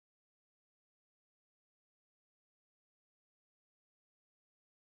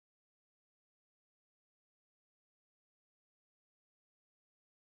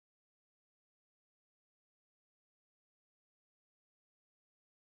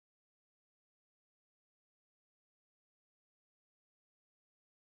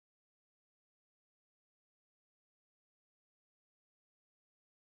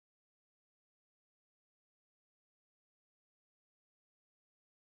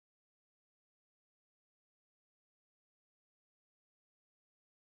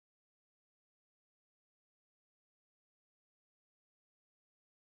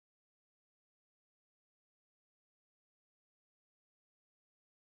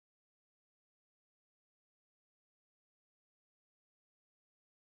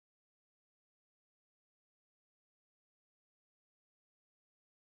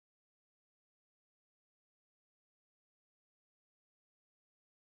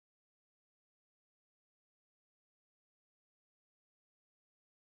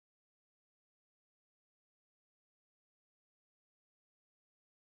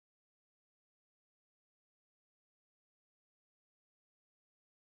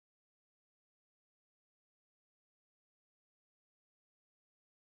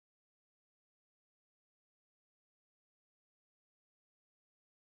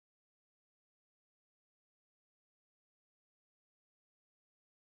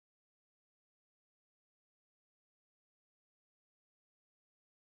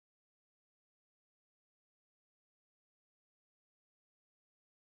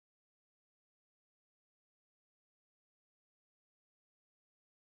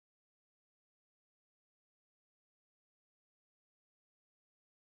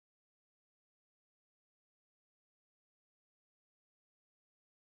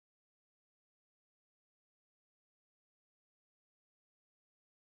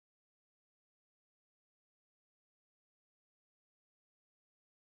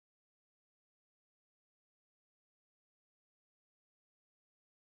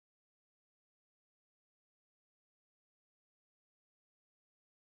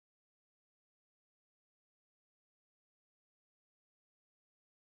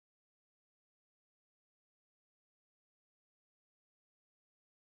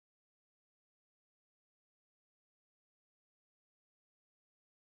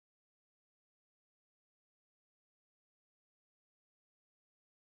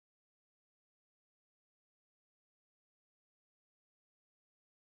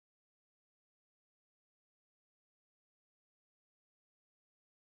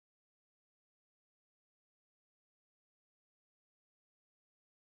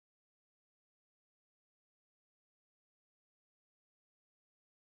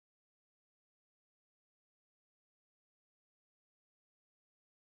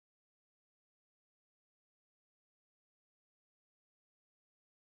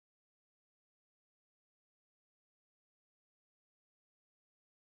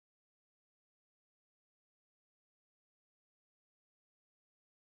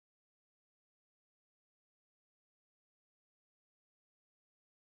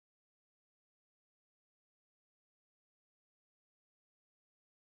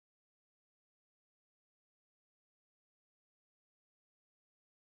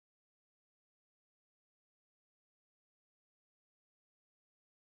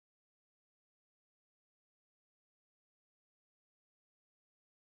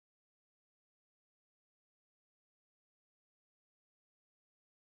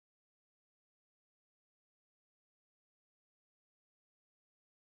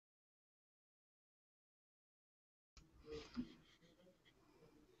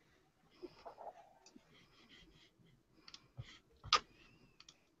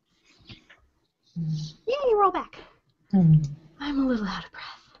Yay, we're all back. Hmm. I'm a little out of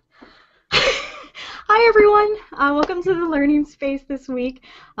breath. Hi, everyone. Welcome to the Learning Space this week.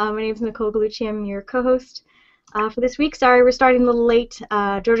 My name is Nicole Galucci. I'm your co-host for this week. Sorry, we're starting a little late.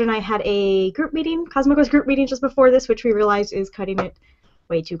 Georgia and I had a group meeting, Cosmicos group meeting just before this, which we realized is cutting it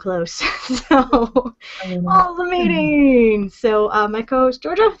way too close. So, all the meetings. So, my co-host,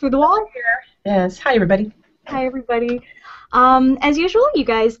 Georgia, through the wall. Yes. Hi, everybody. Hi, everybody. As usual, you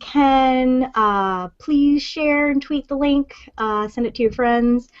guys can please share and tweet the link, send it to your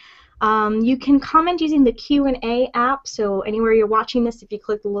friends. You can comment using the Q&A app, so anywhere you're watching this, if you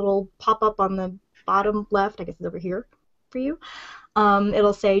click the little pop-up on the bottom left, I guess it's over here for you,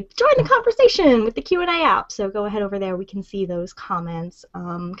 it'll say, join the conversation with the Q&A app, so go ahead over there. We can see those comments.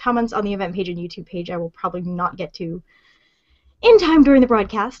 Comments on the event page and YouTube page I will probably not get to in time during the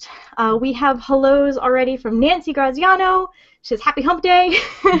broadcast. We have hellos already from Nancy Graziano. She says, happy hump day.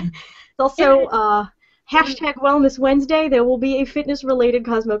 It's also hashtag Wellness Wednesday. There will be a fitness-related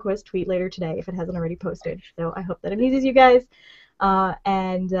CosmoQuest tweet later today if it hasn't already posted. So I hope that amuses you guys.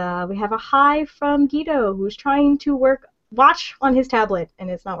 And we have a hi from Guido, who's trying to watch on his tablet, and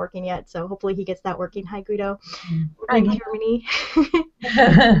it's not working yet. So hopefully he gets that working. Hi, Guido. Hi, In Germany.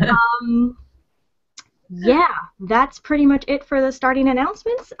 Yeah, that's pretty much it for the starting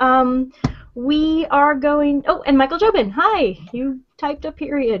announcements. We are going. Oh, and Michael Jobin, hi. You typed a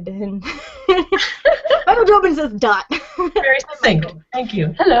period, and Michael Jobin says dot. Very succinct. Thank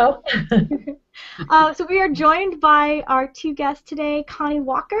you. Hello. So we are joined by our two guests today, Connie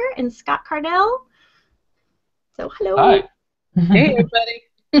Walker and Scott Kardel. So hello. Hi. Hey, everybody.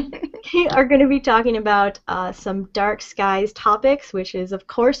 We are going to be talking about some dark skies topics, which is, of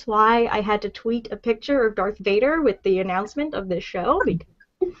course, why I had to tweet a picture of Darth Vader with the announcement of this show, because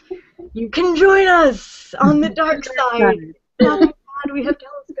you can join us on the dark side. Not too bad, we have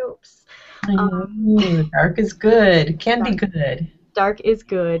telescopes. Dark is good. Can be good. Dark is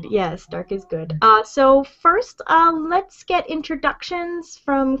good. Yes, dark is good. So first, let's get introductions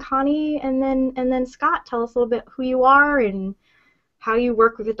from Connie, and then Scott. Tell us a little bit who you are and how you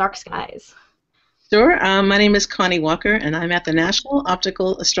work with the dark skies. Sure. My name is Connie Walker, and I'm at the National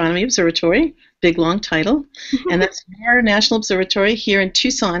Optical Astronomy Observatory, big long title, and that's our national observatory here in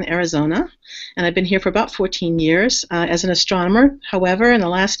Tucson, Arizona. And I've been here for about 14 years as an astronomer. However, in the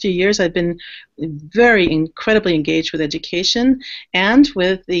last few years, I've been very incredibly engaged with education and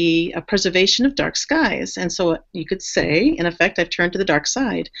with the preservation of dark skies. And so you could say, in effect, I've turned to the dark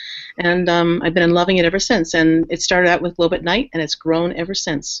side. And I've been loving it ever since. And it started out with Globe at Night, and it's grown ever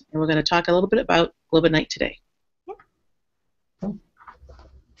since. And we're going to talk a little bit about Globe at Night today. Yeah.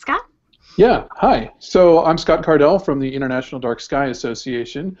 Scott? Yeah, hi. So I'm Scott Kardel from the International Dark Sky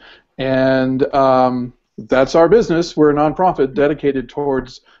Association, and that's our business. We're a nonprofit dedicated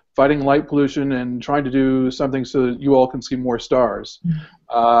towards fighting light pollution and trying to do something so that you all can see more stars.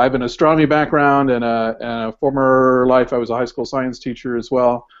 I have an astronomy background, and a former life I was a high school science teacher as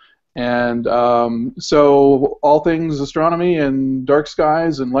well. And so all things astronomy and dark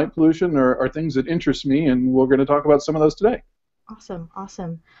skies and light pollution are things that interest me, and we're going to talk about some of those today. Awesome,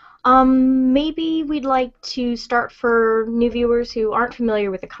 awesome. Maybe we'd like to start for new viewers who aren't familiar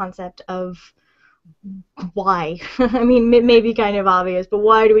with the concept of why. I mean, it may be kind of obvious, but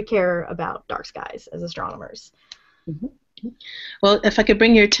why do we care about dark skies as astronomers? Well, if I could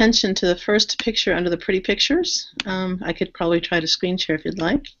bring your attention to the first picture under the pretty pictures, I could probably try to screen share if you'd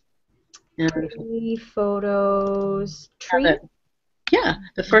like. Pretty photos, tree? Yeah,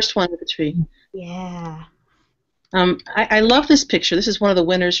 the first one with the tree. Yeah. I love this picture. This is one of the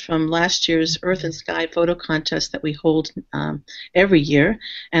winners from last year's Earth and Sky photo contest that we hold every year,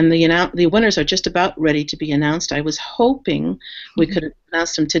 and the winners are just about ready to be announced. I was hoping we could have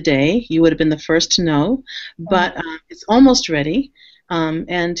announced them today. You would have been the first to know, but it's almost ready.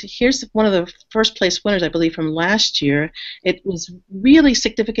 And here's one of the first place winners, I believe, from last year. It was really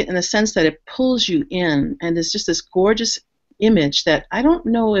significant in the sense that it pulls you in, and it's just this gorgeous image that I don't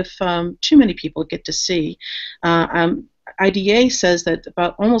know if too many people get to see. IDA says that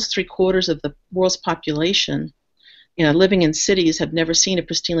about almost 3/4 of the world's population, living in cities, have never seen a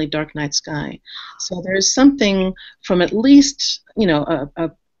pristinely dark night sky. So there's something from at least, a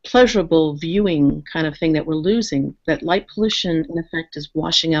pleasurable viewing kind of thing that we're losing, that light pollution, in effect, is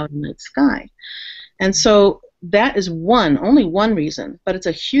washing out a night sky. And so that is only one reason, but it's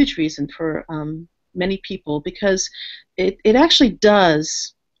a huge reason for many people, because it actually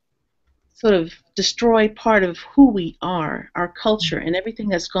does sort of destroy part of who we are, our culture, and everything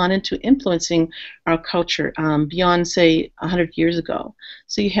that's gone into influencing our culture beyond, say, 100 years ago.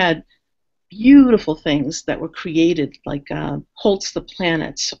 So you had beautiful things that were created, like Holt's The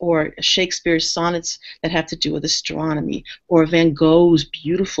Planets, or Shakespeare's sonnets that have to do with astronomy, or Van Gogh's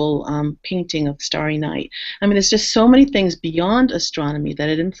beautiful painting of Starry Night. I mean, there's just so many things beyond astronomy that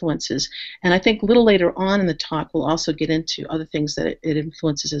it influences. And I think a little later on in the talk, we'll also get into other things that it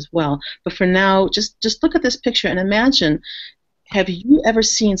influences as well. But for now, just look at this picture and imagine, have you ever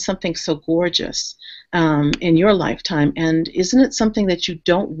seen something so gorgeous in your lifetime? And isn't it something that you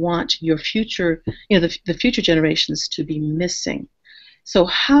don't want your future, the future generations to be missing? So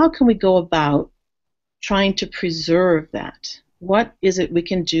how can we go about trying to preserve that? What is it we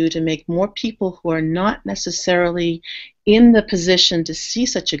can do to make more people who are not necessarily in the position to see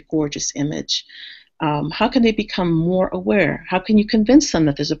such a gorgeous image, how can they become more aware? How can you convince them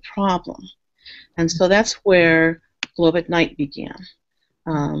that there's a problem? And so that's where Globe at Night began.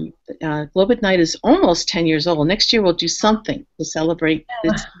 Globe at Night is almost 10 years old. Next year we'll do something to celebrate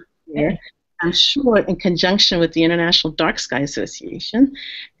this year, I'm sure, in conjunction with the International Dark Sky Association.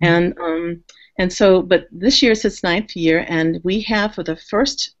 And so, but this year is its 9th year, and we have, for the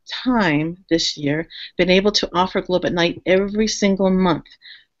first time this year, been able to offer Globe at Night every single month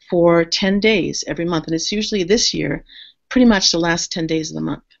for 10 days every month. And it's usually this year pretty much the last 10 days of the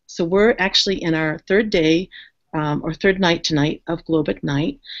month. So we're actually in our third day or third night tonight of Globe at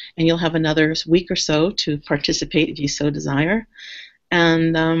Night, and you'll have another week or so to participate if you so desire.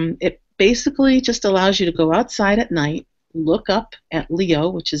 And it basically just allows you to go outside at night, look up at Leo,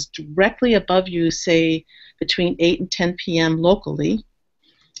 which is directly above you, say between 8 and 10 p.m. locally,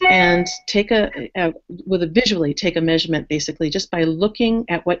 and take visually take a measurement, basically just by looking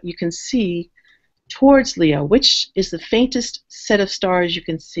at what you can see towards Leo, which is the faintest set of stars you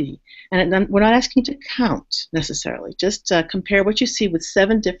can see. And we're not asking you to count necessarily. Just compare what you see with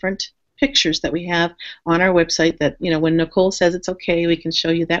 7 different pictures that we have on our website that, when Nicole says it's okay, we can show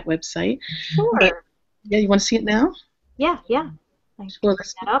you that website. Sure. But, yeah, you want to see it now? Yeah. I can Well, look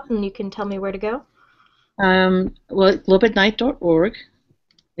that up, and you can tell me where to go. Well, globeatnight.org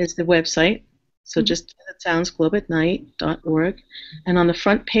is the website. So just as it sounds, globeatnight.org. And on the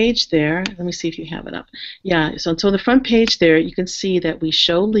front page there, let me see if you have it up. Yeah, so on the front page there, you can see that we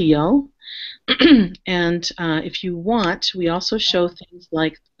show Leo. And if you want, we also show things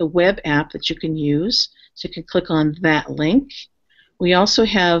like the web app that you can use. So you can click on that link. We also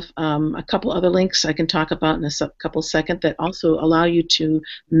have a couple other links I can talk about in a couple seconds that also allow you to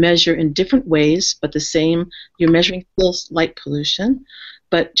measure in different ways, but the same, you're measuring still light pollution.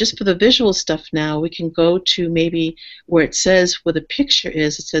 But just for the visual stuff now, we can go to maybe where it says, where the picture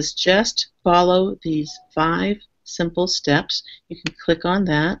is, it says just follow these 5 simple steps. You can click on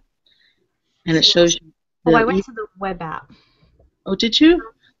that, and it shows you. I went to the web app. Oh, did you?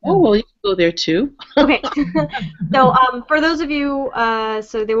 Oh, well, you can go there too. Okay. So for those of you,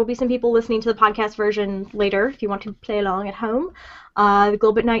 so there will be some people listening to the podcast version later if you want to play along at home.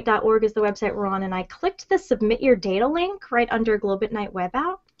 Globeatnight.org is the website we're on, and I clicked the Submit Your Data link right under Globe at Night web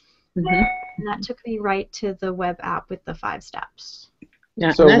app, and that took me right to the web app with the 5 steps.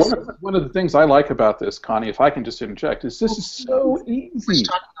 Yeah, so one of the things I like about this, Connie, if I can just interject, is this is so easy.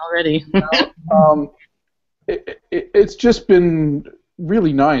 Already. It's just been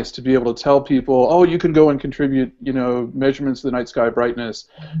really nice to be able to tell people, oh, you can go and contribute, measurements of the night sky brightness,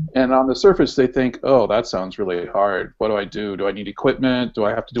 and on the surface they think, oh, that sounds really hard. What do I do? Do I need equipment? Do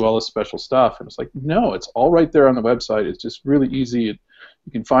I have to do all this special stuff? And it's like, no, it's all right there on the website. It's just really easy.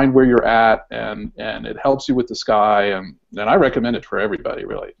 You can find where you're at, and it helps you with the sky, and I recommend it for everybody,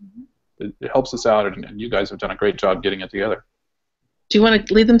 really. It helps us out, and you guys have done a great job getting it together. Do you want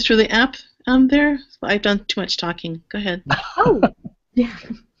to lead them through the app there? I've done too much talking. Go ahead. Oh. Yeah.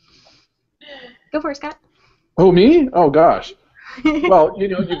 Go for it, Scott. Oh, me? Oh, gosh. Well,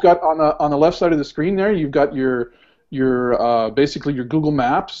 you've got on the left side of the screen there, you've got your basically your Google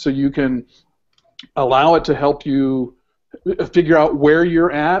Maps, so you can allow it to help you figure out where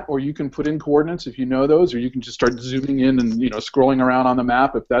you're at, or you can put in coordinates if you know those, or you can just start zooming in and scrolling around on the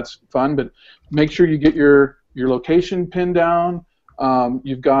map if that's fun. But make sure you get your location pinned down.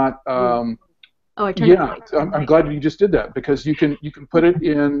 You've got Oh, I turned it on. I'm glad you just did that, because you can put it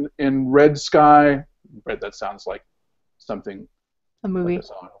in red sky. Red, that sounds like something. A movie. Like a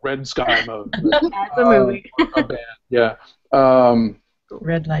song. Red sky mode. That's a movie. A band. Yeah.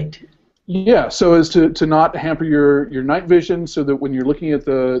 Red light. Yeah. So as to not hamper your night vision, so that when you're looking at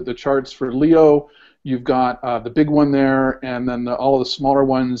the charts for Leo, you've got the big one there, and then all the smaller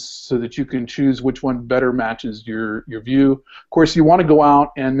ones, so that you can choose which one better matches your view. Of course, you want to go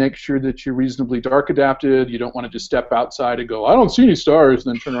out and make sure that you're reasonably dark adapted. You don't want to just step outside and go, I don't see any stars,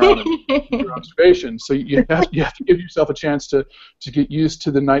 and then turn around and do your observation. So you have to give yourself a chance to get used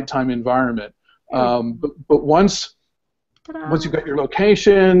to the nighttime environment. But once you've got your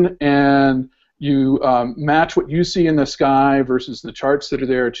location and you match what you see in the sky versus the charts that are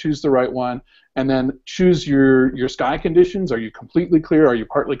there, choose the right one, and then choose your sky conditions. Are you completely clear? Are you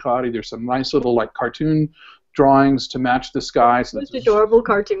partly cloudy? There's some nice little like cartoon drawings to match the sky. So most adorable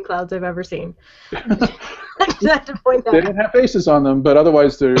cartoon clouds I've ever seen. I just have to point that they out. don't have faces on them, but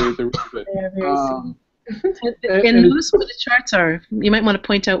otherwise they're really good. And notice where the charts are. You might want to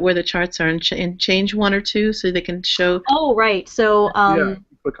point out where the charts are and change one or two so they can show. Oh, right. So Yeah,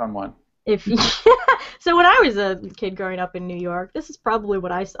 click on one. if you, so when I was a kid growing up in New York, this is probably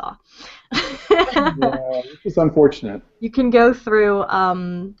what I saw. Yeah, it's unfortunate. You can go through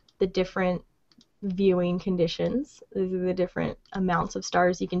the different viewing conditions. These are the different amounts of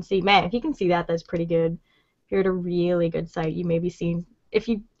stars you can see. Man, if you can see that, that's pretty good. If you're at a really good site, you may be seeing. If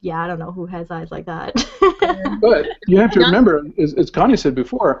you, I don't know who has eyes like that. But you have to remember, as Connie said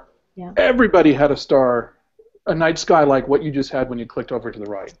before, everybody had a star, a night sky like what you just had when you clicked over to the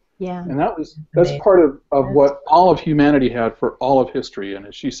right. Yeah. And that's part of what all of humanity had for all of history. And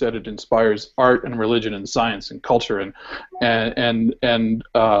as she said, it inspires art and religion and science and culture and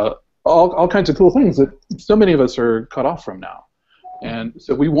all kinds of cool things that so many of us are cut off from now. And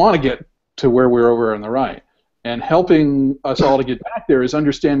so we want to get to where we're over on the right. And helping us all to get back there is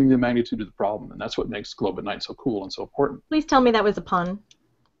understanding the magnitude of the problem. And that's what makes Globe at Night so cool and so important. Please tell me that was a pun.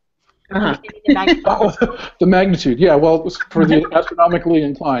 The magnitude, yeah. Well, for the astronomically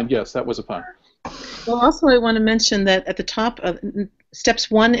inclined, yes, that was a pun. Well, also I want to mention that at the top of steps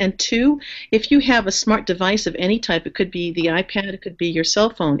 1 and 2, if you have a smart device of any type, it could be the iPad, it could be your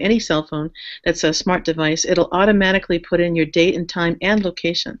cell phone, any cell phone that's a smart device, it'll automatically put in your date and time and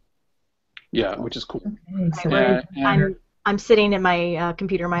location. Yeah, which is cool. Okay, so I'm sitting in my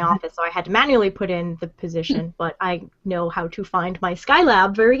computer in my office, so I had to manually put in the position, but I know how to find my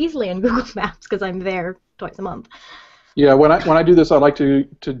Skylab very easily in Google Maps because I'm there twice a month. Yeah, when I do this, I like to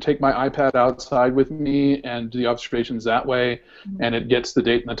take my iPad outside with me and do the observations that way, and it gets the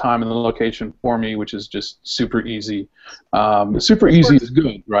date and the time and the location for me, which is just super easy. Super easy is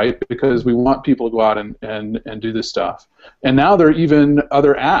good, right? Because we want people to go out and do this stuff. And now there are even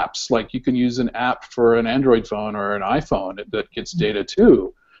other apps, like you can use an app for an Android phone or an iPhone that gets data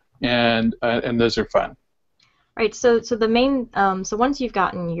too, and those are fun. Right. So the main so once you've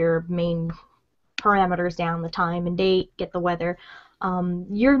gotten your main parameters down, the time and date, get the weather,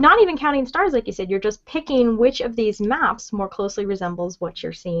 you're not even counting stars like you said, you're just picking which of these maps more closely resembles what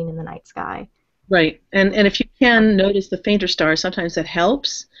you're seeing in the night sky. Right, and if you can notice the fainter stars, sometimes that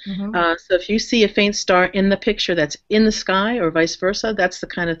helps. So if you see a faint star in the picture that's in the sky or vice versa, that's the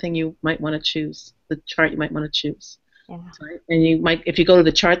kind of thing you might want to choose, the chart you might want to choose. Yeah. Right? And you might, if you go to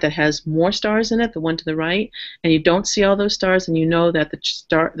the chart that has more stars in it, the one to the right, and you don't see all those stars, and you know that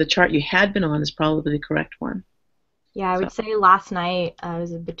the chart you had been on is probably the correct one. Yeah, I would say last night I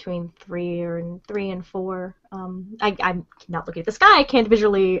was between 3 and 4. I'm not looking at the sky, I can't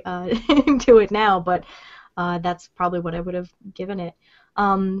visually do it now, but that's probably what I would have given it.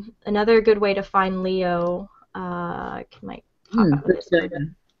 Another good way to find Leo, I might pop out of this for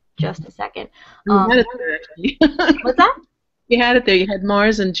just a second. You had it there, actually. What's that? You had it there. You had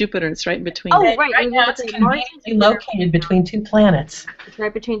Mars and Jupiter. It's right in between. Oh, right. right now it's conveniently located between two planets. It's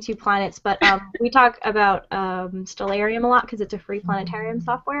right between two planets, but we talk about Stellarium a lot because it's a free planetarium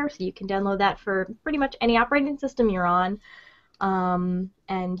software, so you can download that for pretty much any operating system you're on,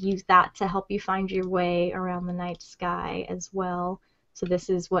 and use that to help you find your way around the night sky as well. So this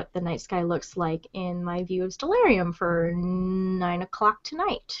is what the night sky looks like in my view of Stellarium for 9 o'clock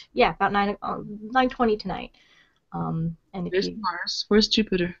tonight. Yeah, about 9:20 tonight. And if There's Mars. Where's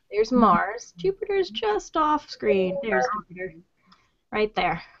Jupiter? There's Mars. Jupiter's just off screen. There's Jupiter. Right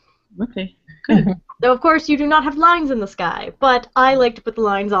there. Okay, good. Though, of course, you do not have lines in the sky, but I like to put the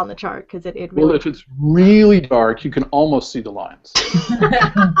lines on the chart because it really... Well, if it's really dark, you can almost see the lines.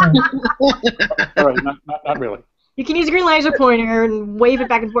 All right, not really. You can use a green laser pointer and wave it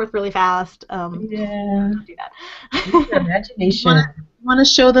back and forth really fast. Yeah. Don't do that. Use your imagination. Want to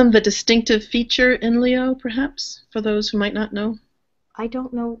show them the distinctive feature in Leo, perhaps, for those who might not know? I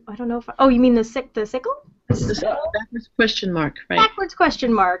don't know if... oh, you mean the sickle? Backwards question mark, right? Backwards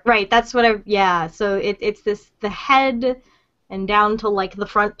question mark, right. That's what yeah, so it's the head and down to, like, the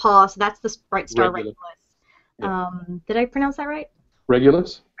front paw, so that's the bright star Regulus. Regulus. Did I pronounce that right?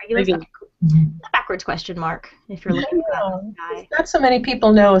 Regulus? Regulus? Regulus. Okay, cool. Backwards question mark, if you're looking for that guy. Not so many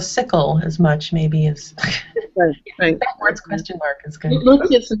people know a sickle as much, maybe, as Right. backwards question mark is good. Little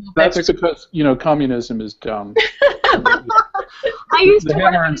kids know That's backwards. because, communism is dumb. I used The to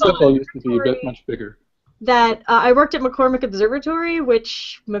hammer work and at an sickle used to be a bit observatory much bigger. that I worked at McCormick Observatory,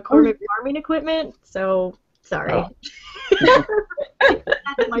 which McCormick farming equipment. So sorry, Oh.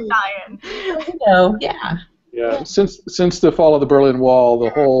 that's my tie-in. Yeah. Yeah, since the fall of the Berlin Wall, the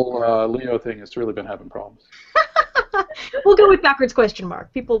whole Leo thing has really been having problems. We'll go with backwards question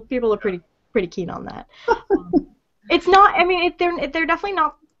mark. People are pretty keen on that. It's not. I mean, they're definitely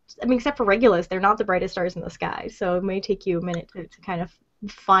not. I mean, except for Regulus, they're not the brightest stars in the sky. So it may take you a minute to kind of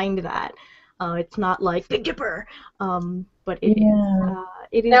find that. It's not like Big Dipper, but it is.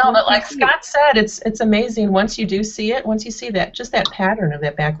 It is. No, but like Scott said, it's amazing once you do see it. Once you see that, just that pattern of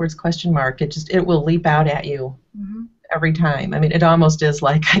that backwards question mark, it will leap out at you every time. I mean, it almost is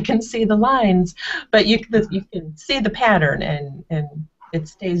like I can see the lines, but you can see the pattern, and it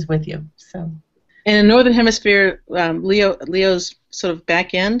stays with you. So. In the northern hemisphere, Leo's sort of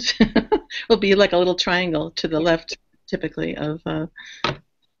back end will be like a little triangle to the left, typically of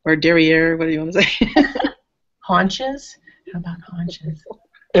or derriere. What do you want to say? Haunches? How about haunches?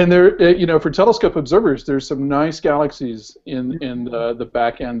 And there, for telescope observers, there's some nice galaxies in the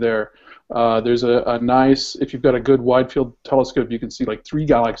back end there. There's a nice, if you've got a good wide field telescope, you can see like 3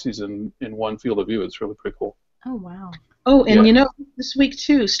 galaxies in one field of view. It's really pretty cool. Oh wow. Oh, and this week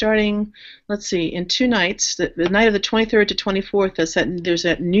too, starting, let's see, in 2 nights, the night of the 23rd to 24th, there's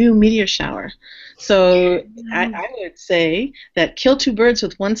that new meteor shower. So I would say that kill 2 birds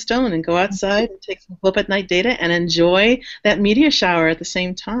with 1 stone and go outside and take some glow up at night data and enjoy that meteor shower at the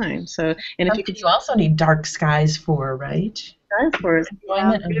same time. So, and if you also need dark skies for, right? For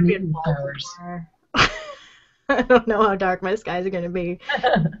enjoyment of meteor showers. I don't know how dark my skies are going to be.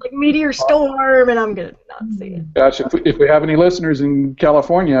 Like meteor storm, and I'm going to not see it. Gosh, if we have any listeners in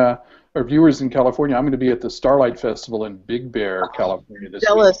California or viewers in California, I'm going to be at the Starlight Festival in Big Bear, California this week.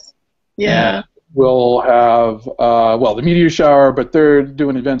 Jealous. Yeah. And we'll have, the meteor shower, but they're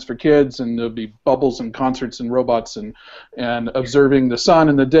doing events for kids, and there'll be bubbles and concerts and robots and observing the sun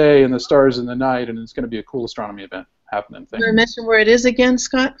in the day and the stars in the night, and it's going to be a cool astronomy event happening. Can I mention where it is again,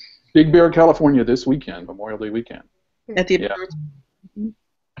 Scott? Big Bear, California this weekend, Memorial Day weekend. At the observatory.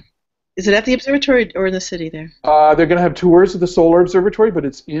 Is it at the observatory or in the city there? They're going to have tours of the solar observatory, but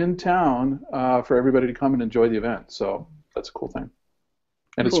it's in town for everybody to come and enjoy the event. So that's a cool thing.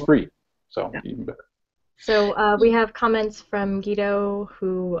 And it's free, so even better. So we have comments from Guido,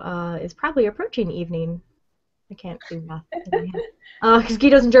 who is probably approaching evening. I can't do math. Because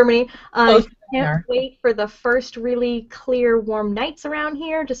Guido's in Germany. Can't wait for the first really clear, warm nights around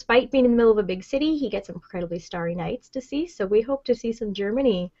here. Despite being in the middle of a big city, he gets incredibly starry nights to see. So we hope to see some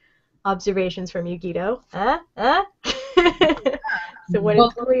Germany observations from you, Guido. So when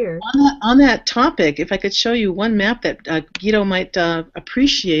it's clear. On that topic, if I could show you one map that Guido might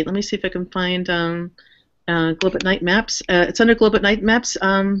appreciate. Let me see if I can find Globe at Night maps. It's under Globe at Night maps,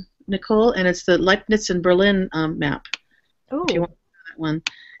 Nicole, and it's the Leibniz and Berlin map. Oh. If you want that one.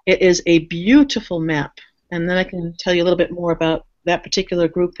 It is a beautiful map, and then I can tell you a little bit more about that particular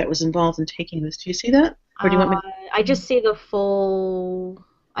group that was involved in taking this. Do you see that? Or do you want me? I just see the full.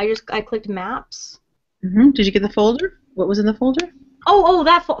 I clicked maps. Did you get the folder? What was in the folder? Oh,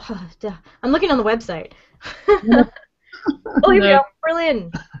 that folder. I'm looking on the website. Oh, here we go.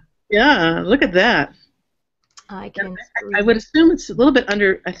 Berlin. Yeah, look at that. I would assume it's a little bit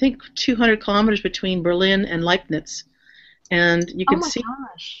under, I think, 200 kilometers between Berlin and Leibniz. And you can see.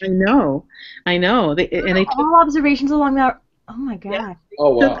 Gosh. I know. They all observations along that. Oh my god. Yeah.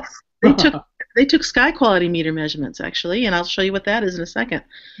 Oh wow. They took sky quality meter measurements actually, and I'll show you what that is in a second.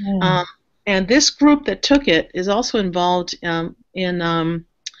 Yeah. And this group that took it is also involved in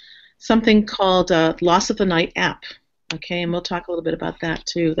something called Loss of the Night app. Okay, and we'll talk a little bit about that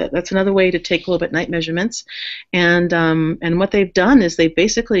too. That's another way to take globe at night measurements, and what they've done is they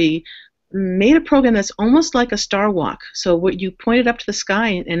basically made a program that's almost like a star walk. So what you point it up to the sky,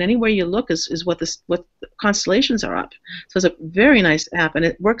 and anywhere you look is what the constellations are up. So it's a very nice app, and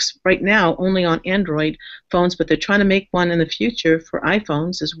it works right now only on Android phones, but they're trying to make one in the future for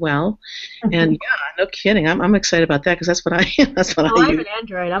iPhones as well. And yeah, no kidding, I'm excited about that because that's what I I use. I'm an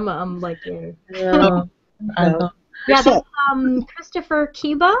Android. I'm like you. Yeah, that's Christopher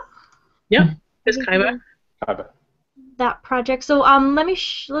Kiba. Yeah, it's Kiba. That project. So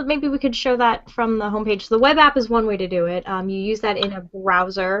maybe we could show that from the homepage. So the web app is one way to do it. You use that in a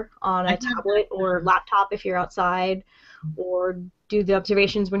browser on a tablet or laptop if you're outside, or do the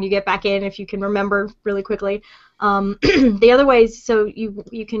observations when you get back in if you can remember really quickly. The other ways, so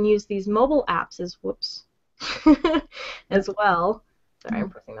you can use these mobile apps as as well. Sorry, I'm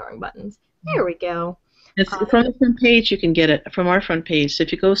pressing the wrong buttons. There we go. It's from the front page. You can get it from our front page. So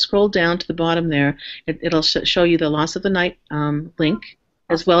if you go scroll down to the bottom there, it'll show you the Loss of the Night link,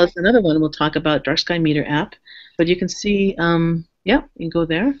 as well as another one we'll talk about, Dark Sky Meter app. But you can see, yeah, you can go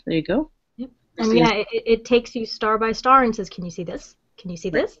there. There you go. Yep. And yeah, it takes you star by star and says, can you see this? Can you see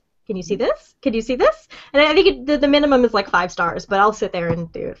this? Can you see this? Can you see this? And I think the minimum is like 5 stars, but I'll sit there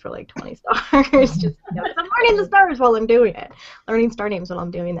and do it for like 20 stars. Just, I'm learning the stars while I'm doing it. Learning star names while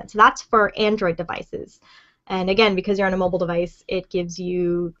I'm doing that. So that's for Android devices. And again, because you're on a mobile device, it gives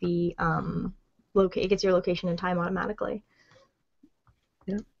you the it gets your location and time automatically.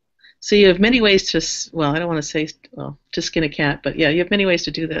 Yeah. So you have many ways to, well, I don't want to say, well, to skin a cat, but yeah, you have many ways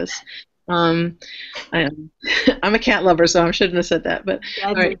to do this. I'm a cat lover, so I shouldn't have said that. But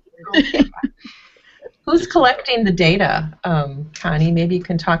all right. Who's collecting the data, Connie? Maybe you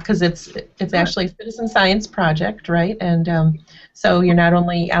can talk, because it's actually a citizen science project, right? And so you're not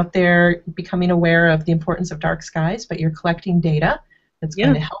only out there becoming aware of the importance of dark skies, but you're collecting data that's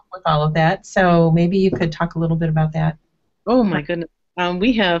going to help with all of that. So maybe you could talk a little bit about that. Oh my goodness.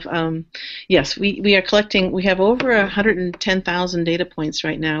 We have, yes, we are collecting, we have over 110,000 data points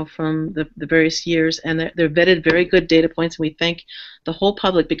right now from the various years, and they're vetted very good data points, and we thank the whole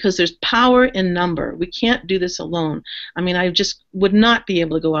public because there's power in number. We can't do this alone. I mean, I just would not be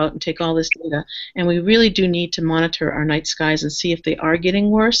able to go out and take all this data, and we really do need to monitor our night skies and see if they are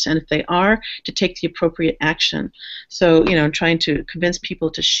getting worse, and if they are, to take the appropriate action. So, you know, trying to convince people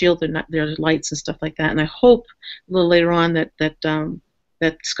to shield their lights and stuff like that, and I hope a little later on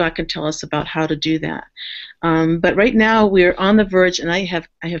that Scott can tell us about how to do that. But right now we're on the verge, and I have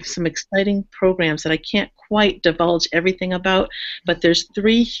some exciting programs that I can't quite divulge everything about, but there's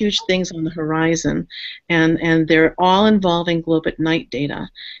 3 huge things on the horizon, and they're all involving globe at night data.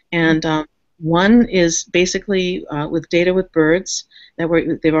 And one is basically with data with birds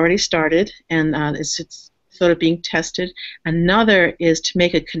that they've already started, and it's sort of being tested. Another is to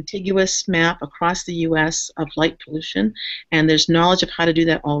make a contiguous map across the U.S. of light pollution, and there's knowledge of how to do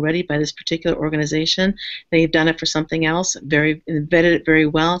that already by this particular organization. They've done it for something else, vetted it very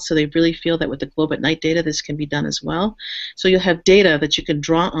well, so they really feel that with the globe at night data this can be done as well. So you'll have data that you can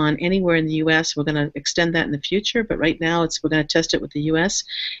draw on anywhere in the U.S. We're going to extend that in the future, but right now we're going to test it with the U.S.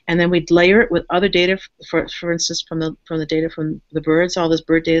 and then we'd layer it with other data, for instance from the data from the birds, all this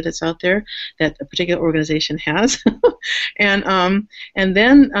bird data that's out there that a particular organization has, and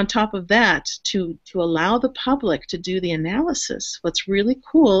then on top of that, to allow the public to do the analysis. What's really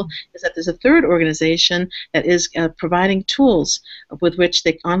cool is that there's a third organization that is providing tools with which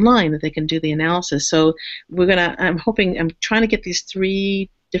online that they can do the analysis. So I'm trying to get these 3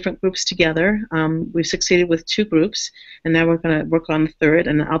 different groups together. We've succeeded with 2 groups, and now we're going to work on the third,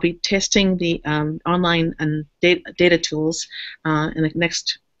 and I'll be testing the online and data tools in the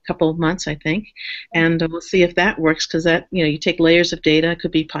next couple of months, I think, and we'll see if that works, because that, you know, you take layers of data. It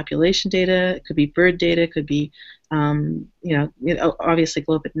could be population data, it could be bird data, it could be obviously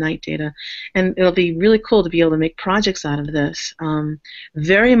globe at night data, and it'll be really cool to be able to make projects out of this.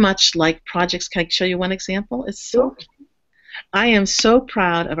 Very much like projects. Can I show you one example? It's so I am so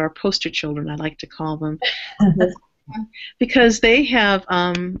proud of our poster children, I like to call them. Because they have,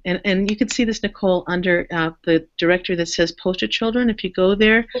 and you can see this, Nicole, under the directory that says Poster Children. If you go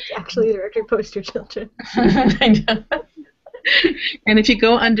there, it's actually the directory Poster Children. I know. And if you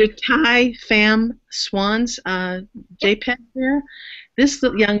go under Thai Fam Swans JPEG there, this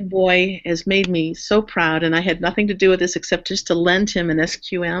young boy has made me so proud, and I had nothing to do with this except just to lend him an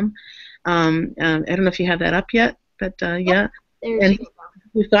SQM. I don't know if you have that up yet, but yeah. And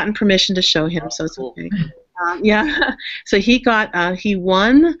we've gotten permission to show him, so it's okay. Yeah, so he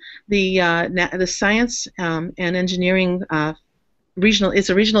won the science and engineering regional.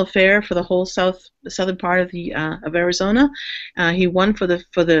 It's a regional fair for the whole southern part of of Arizona. He won for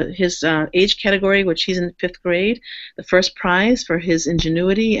his age category, which he's in 5th grade, the first prize for his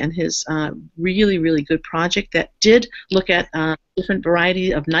ingenuity and his really, really good project that did look at different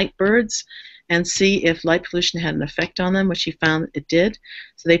variety of night birds and see if light pollution had an effect on them, which he found it did.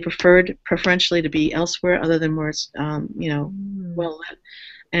 So they preferred preferentially to be elsewhere other than where it's well lit.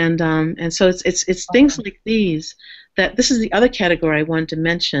 And so it's things like these that this is the other category I wanted to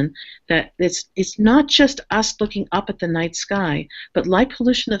mention, that it's not just us looking up at the night sky, but light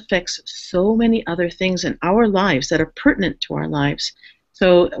pollution affects so many other things in our lives that are pertinent to our lives.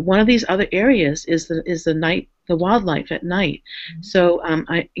 So one of these other areas is the wildlife at night. So and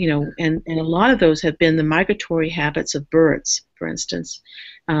a lot of those have been the migratory habits of birds, for instance.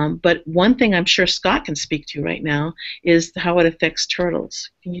 But one thing I'm sure Scott can speak to right now is how it affects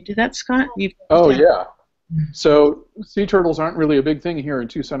turtles. Can you do that, Scott? Oh, yeah. So sea turtles aren't really a big thing here in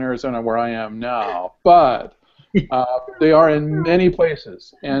Tucson, Arizona, where I am now, but they are in many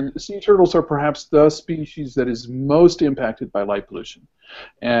places. And sea turtles are perhaps the species that is most impacted by light pollution.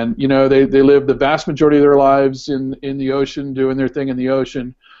 And, they live the vast majority of their lives in the ocean, doing their thing in the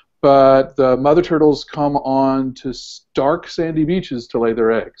ocean. But the mother turtles come on to stark sandy beaches to lay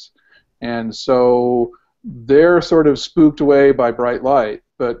their eggs. And so they're sort of spooked away by bright light.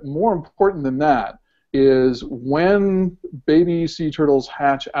 But more important than that is when baby sea turtles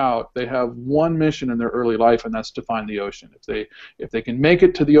hatch out, they have one mission in their early life, and that's to find the ocean. If they can make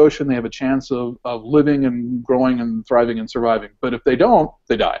it to the ocean, they have a chance of living and growing and thriving and surviving. But if they don't,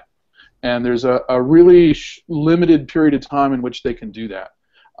 they die. And there's a really limited period of time in which they can do that.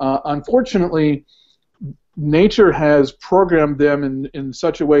 Unfortunately, nature has programmed them in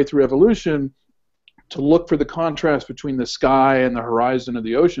such a way through evolution to look for the contrast between the sky and the horizon of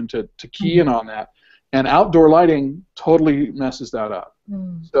the ocean, to key in on that. And outdoor lighting totally messes that up.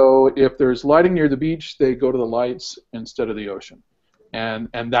 So if there's lighting near the beach, they go to the lights instead of the ocean. And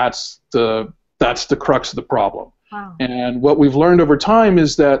that's the crux of the problem. Wow. And what we've learned over time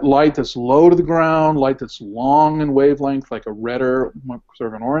is that light that's low to the ground, light that's long in wavelength, like a red or sort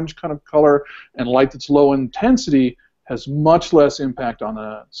of an orange kind of color, and light that's low intensity has much less impact on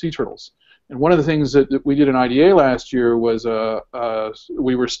the sea turtles. And one of the things that we did in IDA last year was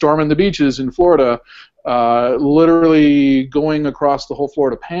we were storming the beaches in Florida, literally going across the whole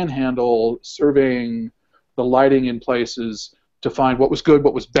Florida panhandle, surveying the lighting in places to find what was good,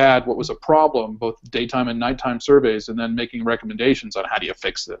 what was bad, what was a problem, both daytime and nighttime surveys, and then making recommendations on how do you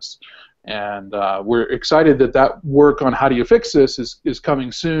fix this. And we're excited that work on how do you fix this is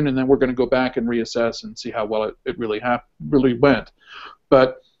coming soon, and then we're going to go back and reassess and see how well it really went.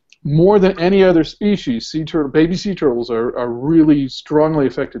 But more than any other species, baby sea turtles are really strongly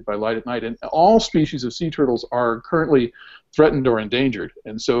affected by light at night, and all species of sea turtles are currently threatened or endangered.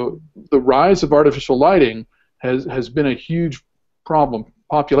 And so the rise of artificial lighting has been a huge problem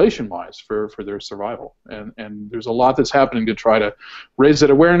population-wise for their survival. And there's a lot that's happening to try to raise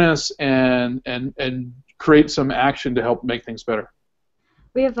that awareness and create some action to help make things better.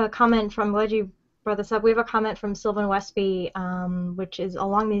 We have a comment from, glad you brought this up, we have a comment from Sylvan Westby, which is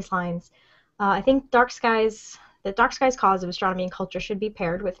along these lines. I think the dark skies cause of astronomy and culture should be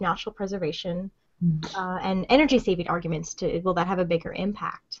paired with natural preservation and energy-saving arguments. Will that have a bigger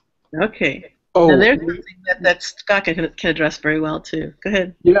impact? Okay. Oh, now there's something that Scott can address very well too. Go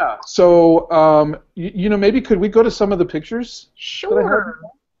ahead. Yeah. So, maybe could we go to some of the pictures? Sure.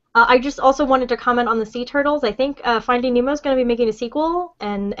 I just also wanted to comment on the sea turtles. I think Finding Nemo is going to be making a sequel,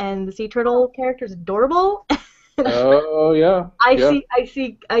 and the sea turtle character is adorable. Oh yeah. I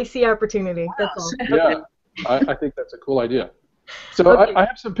see opportunity. That's all. Yeah. I think that's a cool idea. So Okay. I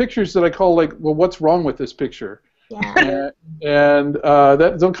have some pictures that I call what's wrong with this picture? Yeah. And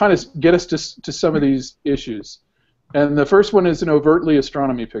they'll kind of get us to some of these issues. And the first one is an overtly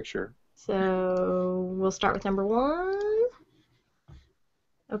astronomy picture. So we'll start with number 1.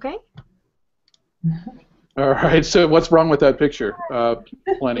 Okay. All right, so what's wrong with that picture?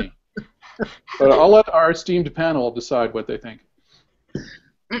 Plenty. But I'll let our esteemed panel decide what they think.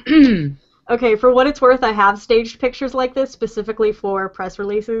 Okay, for what it's worth, I have staged pictures like this specifically for press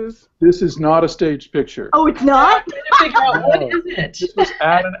releases. This is not a staged picture. Oh, it's not? Figure out what is it? This was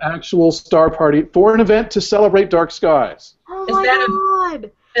at an actual star party for an event to celebrate dark skies. Oh Is my that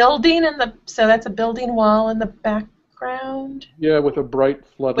God. Building so that's a building wall in the background Yeah, with a bright with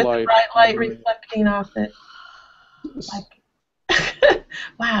floodlight. the bright light reflecting off it. Like,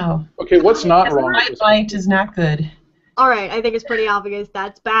 wow. Okay, what's not This wrong with bright this? light is not good. All right, I think it's pretty obvious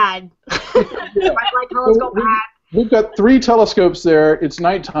that's bad. Bright light telescope bad. We've got 3 telescopes there. It's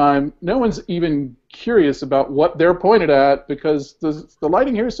nighttime. No one's even curious about what they're pointed at because the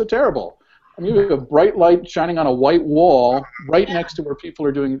lighting here is so terrible. I mean, you have a bright light shining on a white wall right next to where people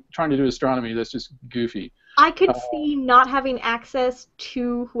are trying to do astronomy. That's just goofy. I could see not having access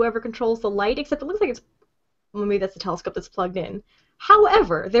to whoever controls the light, except it looks like maybe that's the telescope that's plugged in.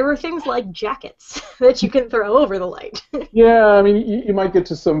 However, there are things like jackets that you can throw over the light. Yeah, I mean, you might get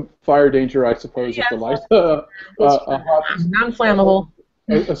to some fire danger, I suppose, if the light's Non-flammable.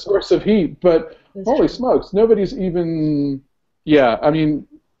 a source of heat. But holy smokes, nobody's even. Yeah, I mean,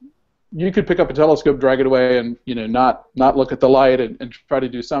 you could pick up a telescope, drag it away, and not look at the light and try to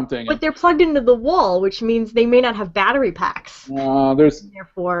do something. But they're plugged into the wall, which means they may not have battery packs.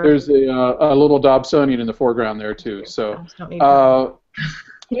 Therefore, there's a little Dobsonian in the foreground there too. So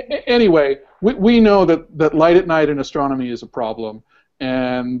anyway, we know that light at night in astronomy is a problem,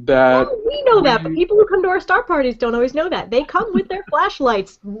 and that we know that, but people who come to our star parties don't always know that. They come with their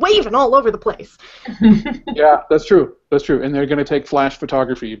flashlights waving all over the place. Yeah, that's true. That's true, and they're going to take flash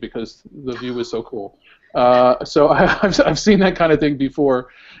photography because the view is so cool. So I've seen that kind of thing before,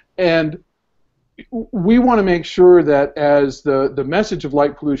 and we want to make sure that as the message of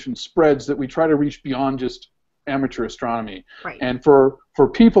light pollution spreads, that we try to reach beyond just amateur astronomy. Right. And for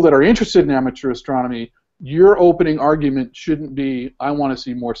people that are interested in amateur astronomy, your opening argument shouldn't be, I want to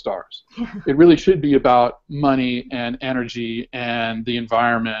see more stars. It really should be about money and energy and the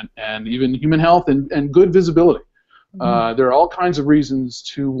environment and even human health and good visibility. There are all kinds of reasons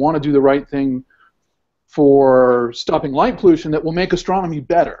to want to do the right thing for stopping light pollution that will make astronomy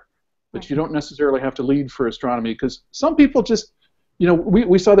better. But you don't necessarily have to lead for astronomy, because some people just,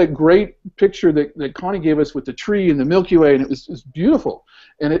 we saw that great picture that Connie gave us with the tree and the Milky Way, and it was beautiful.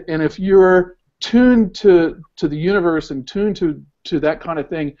 And if you're tuned to the universe and tuned to that kind of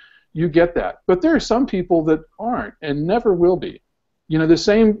thing, you get that. But there are some people that aren't and never will be. The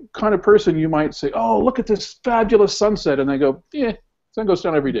same kind of person, you might say, oh, look at this fabulous sunset, and they go, yeah, sun goes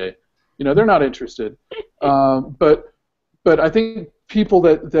down every day. They're not interested. But I think people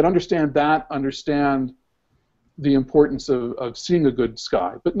that understand the importance of seeing a good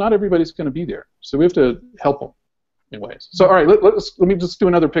sky. But not everybody's going to be there, so we have to help them in ways. So all right, let me just do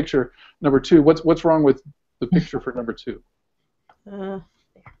another picture, number 2. What's wrong with the picture for number 2? There.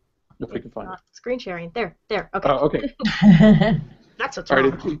 If we can find it. Screen sharing. There. Okay. Oh, okay. That's what's All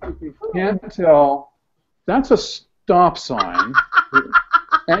wrong. right, if you can't tell, that's a stop sign. The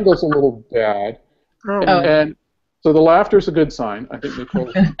angle's a little bad. And so the laughter's a good sign. I think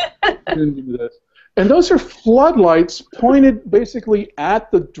Nicole tuned into this. And those are floodlights pointed basically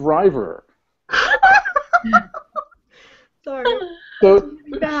at the driver. Sorry. So That's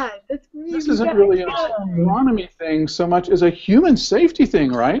really bad. That's really this isn't bad. really an astronomy thing so much as a human safety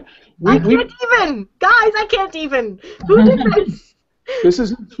thing, right? I can't even! Guys, I can't even! Who did this? This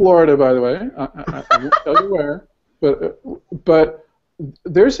is in Florida, by the way. I won't tell you where. But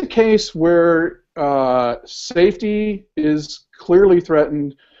there's a case where safety is clearly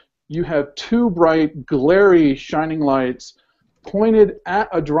threatened. You have 2 bright, glary, shining lights pointed at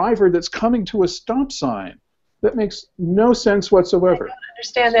a driver that's coming to a stop sign. That makes no sense whatsoever. I don't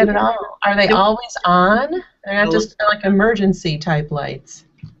understand that at all. Are they always on? They're not just like emergency type lights.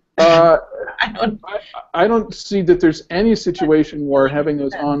 I don't see that there's any situation where having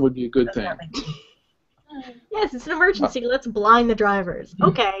those on would be a good thing. Yes, it's an emergency. Let's blind the drivers.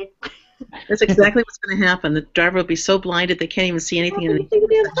 Okay. That's exactly what's going to happen. The driver will be so blinded they can't even see anything in the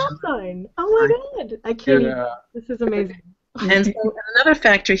damn stop sign. Oh my God! I can't. Yeah. This is amazing. And so another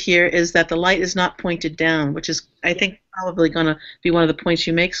factor here is that the light is not pointed down, which is, I think, probably going to be one of the points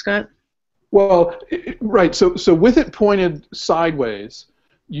you make, Scott. Well, right. So with it pointed sideways,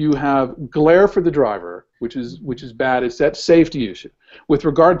 you have glare for the driver, which is bad. It's that safety issue. With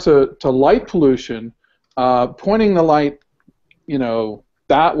regard to light pollution, pointing the light,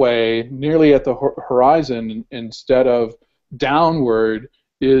 that way, nearly at the horizon instead of downward,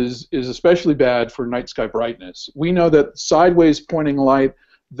 is especially bad for night sky brightness. We know that sideways pointing light,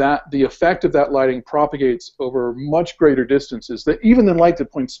 that the effect of that lighting propagates over much greater distances even than light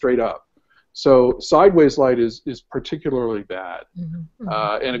that points straight up. So sideways light is particularly bad.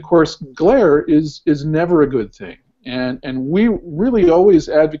 And of course, glare is never a good thing. And we really always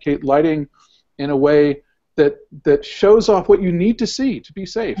advocate lighting in a way that shows off what you need to see to be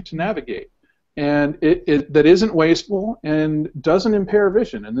safe, to navigate. And that isn't wasteful and doesn't impair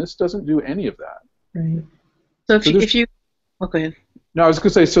vision, and this doesn't do any of that. Right. So if you go ahead. No, I was going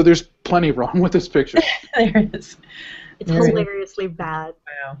to say, so there's plenty wrong with this picture. There it is. It's hilariously bad.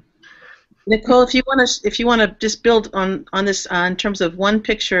 Wow. Nicole, if you want to just build on this in terms of one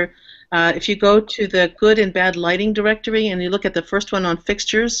picture, if you go to the good and bad lighting directory and you look at the first one on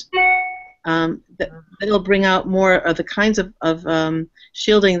fixtures, that'll bring out more of the kinds of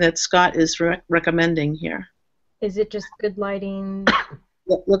shielding that Scott is recommending here. Is it just good lighting?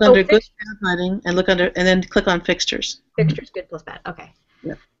 Look under good bad lighting and and then click on fixtures. Fixtures, good plus bad. Okay.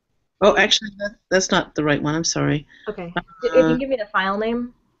 Yeah. Oh, actually, that's not the right one. I'm sorry. Okay. If you give me the file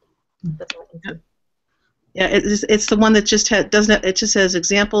name. That's what I can see. Yeah, it's the one that just it just has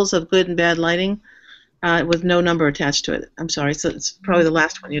examples of good and bad lighting. With no number attached to it. I'm sorry. So it's probably the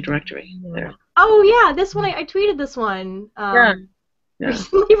last one in your directory. There. Oh yeah, this one I tweeted this one.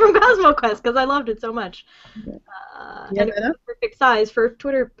 recently from CosmoQuest because I loved it so much. Yeah, And it was the perfect size for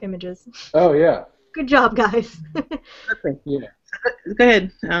Twitter images. Oh yeah. Good job, guys. Perfect. Yeah. Go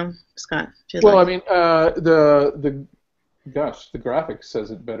ahead, Scott. If you'd Well, like. I mean, the gosh, the graphics says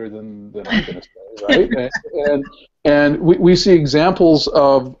it better than I'm going to say, right? and we see examples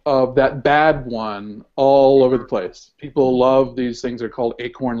of that bad one all over the place. People love these things. They're called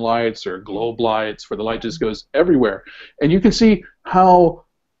acorn lights or globe lights, where the light just goes everywhere. And you can see how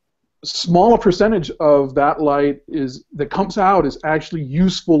small a percentage of that light that comes out is actually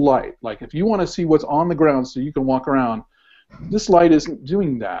useful light. Like if you want to see what's on the ground so you can walk around, this light isn't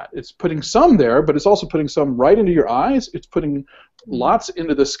doing that. It's putting some there, but it's also putting some right into your eyes. It's putting lots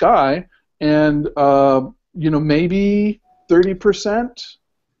into the sky, and maybe 30%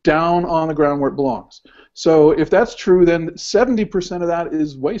 down on the ground where it belongs. So if that's true, then 70% of that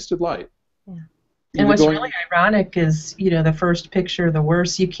is wasted light. Yeah. And what's really ironic is, the first picture, the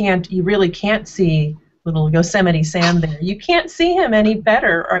worst, you really can't see little Yosemite Sam there. You can't see him any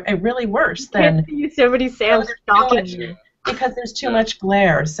better or really worse than Can't see Yosemite Sam stalking you. Because there's too much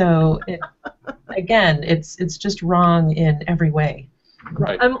glare. So again, it's just wrong in every way.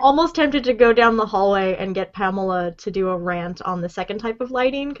 Right. I'm almost tempted to go down the hallway and get Pamela to do a rant on the second type of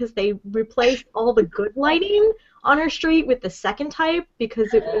lighting because they replaced all the good lighting on our street with the second type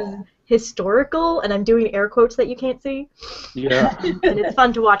because it was historical, and I'm doing air quotes that you can't see. Yeah. And it's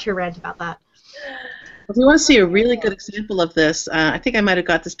fun to watch her rant about that. If you want to see a really good example of this, I think I might have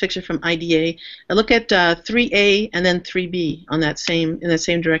got this picture from IDA. I look at 3A and then 3B in that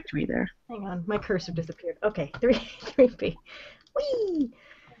same directory there. Hang on, my cursor disappeared. Okay, 3B. Whee!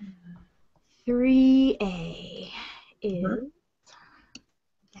 3A is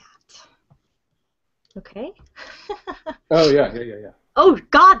that. Okay. Oh yeah. Oh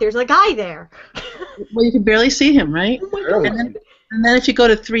God, there's a guy there. Well, you can barely see him, right? Barely. And then if you go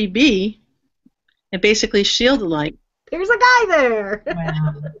to 3B, and basically shield the light. There's a guy there.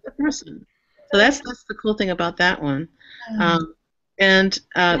 Wow. Person. So that's the cool thing about that one. It's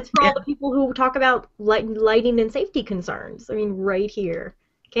for all the people who talk about lighting and safety concerns. I mean, right here.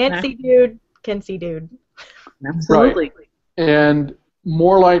 Can't see dude, can see dude. Absolutely. Right. And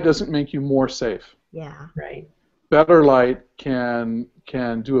more light doesn't make you more safe. Yeah. Right. Better light can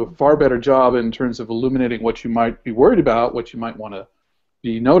do a far better job in terms of illuminating what you might be worried about, what you might want to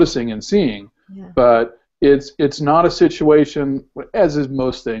be noticing and seeing. Yeah. But it's not a situation, as is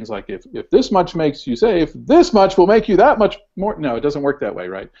most things, like if this much makes you safe, this much will make you that much more. No, it doesn't work that way,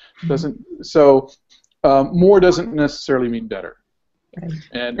 right? It doesn't. So more doesn't necessarily mean better. Right.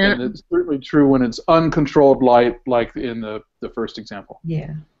 And it's certainly true when it's uncontrolled light, like in the first example.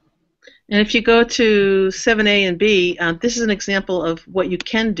 Yeah. And if you go to 7A and B, this is an example of what you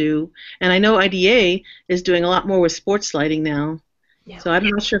can do. And I know IDA is doing a lot more with sports lighting now. Yeah. So I'm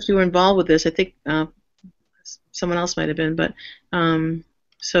not sure if you were involved with this. I think someone else might have been, but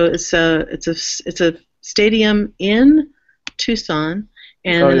so it's a stadium in Tucson,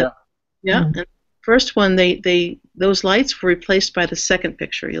 and and first one those lights were replaced by the second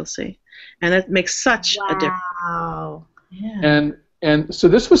picture. You'll see, and that makes such a difference. Wow. Yeah. And so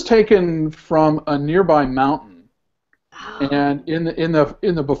this was taken from a nearby mountain, Oh. and in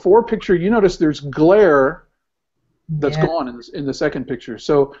the before picture, you notice there's glare that's gone in the second picture.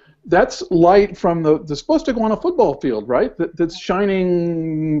 So that's light from the supposed to go on a football field, right? That's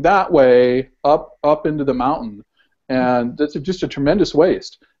shining that way up into the mountain, and that's just a tremendous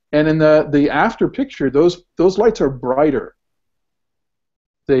waste. And in the after picture, those lights are brighter.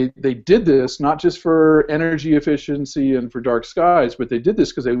 They did this not just for energy efficiency and for dark skies, but they did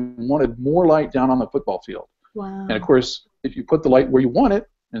this because they wanted more light down on the football field. Wow. And of course, if you put the light where you want it,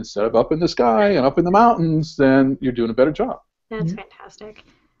 instead of up in the sky and up in the mountains, then you're doing a better job. That's fantastic.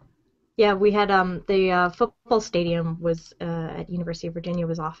 Yeah, we had the football stadium was at University of Virginia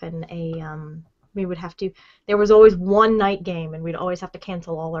was often we would have to, there was always one night game, and we'd always have to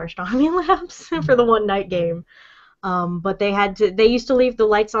cancel all our astronomy labs for the one night game. But they used to leave the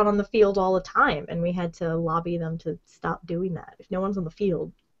lights on the field all the time, and we had to lobby them to stop doing that. If no one's on the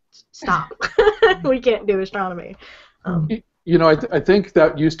field, stop. We can't do astronomy. I think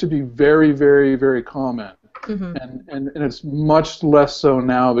that used to be very, very, very common. Mm-hmm. And it's much less so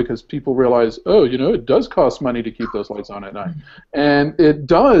now because people realize, it does cost money to keep those lights on at night. And it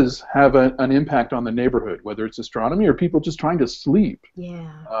does have an impact on the neighborhood, whether it's astronomy or people just trying to sleep.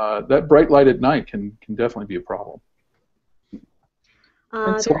 Yeah. That bright light at night can definitely be a problem.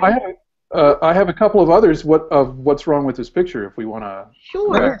 So I have a couple of others what's wrong with this picture if we want to.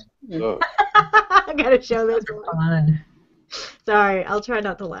 Sure. I gotta show this one. Fun. Sorry, I'll try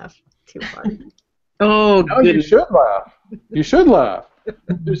not to laugh too hard. Oh, no, you should laugh. You should laugh.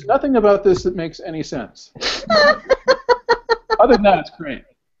 There's nothing about this that makes any sense. Other than that, it's great.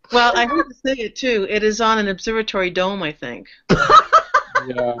 Well, I hate to say it too. It is on an observatory dome, I think.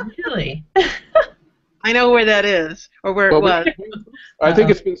 Yeah. Really? I know where that is, or where Well, it was. I think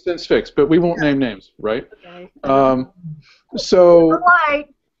it's been since fixed, but we won't name names, right? Okay. So,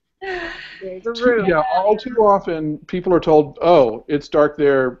 Light. There's a room. yeah, all too often people are told, "Oh, it's dark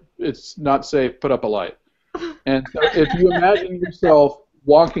there. It's not safe. Put up a light." And so, if you imagine yourself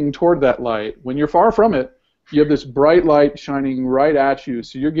walking toward that light, when you're far from it, you have this bright light shining right at you.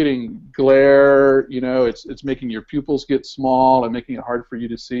 So you're getting glare. You know, it's making your pupils get small and making it hard for you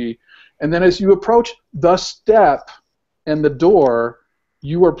to see. And then as you approach the step and the door,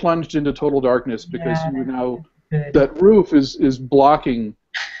 you are plunged into total darkness because you know that roof is blocking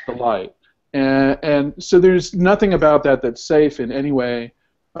the light. And so there's nothing about that that's safe in any way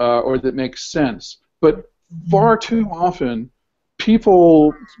or that makes sense. But far too often,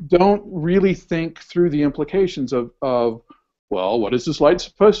 people don't really think through the implications of, well, what is this light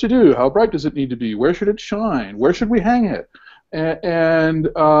supposed to do? How bright does it need to be? Where should it shine? Where should we hang it? And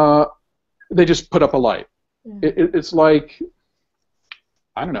they just put up a light. It's like,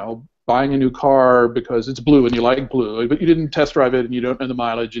 I don't know, buying a new car because it's blue and you like blue, but you didn't test drive it and you don't know the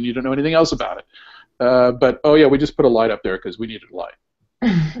mileage and you don't know anything else about it. But, oh yeah, we just put a light up there because we needed a light.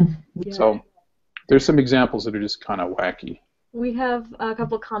 Yeah. So there's some examples that are just kind of wacky. We have a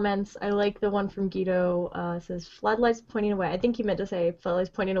couple comments. I like the one from Guido. Says floodlights pointing away. I think you meant to say floodlights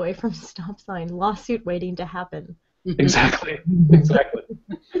pointing away from stop sign. Lawsuit waiting to happen. Exactly. Exactly.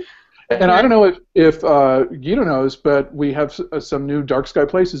 And I don't know if Guido knows, but we have some new dark sky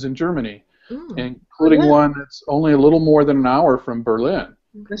places in Germany, including one that's only a little more than an hour from Berlin.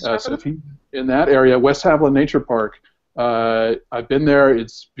 So if he's in that area, West Havelland Nature Park, I've been there.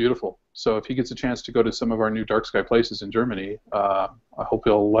 It's beautiful. So if he gets a chance to go to some of our new dark sky places in Germany, I hope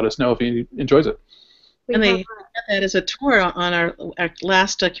he'll let us know if he enjoys it. And they had that as a tour on our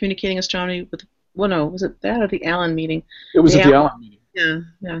last Communicating Astronomy with, well, no, was it that or the Allen meeting? It was at the Allen meeting.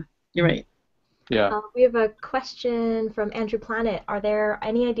 Yeah, you're right. Yeah. We have a question from Andrew Planet. Are there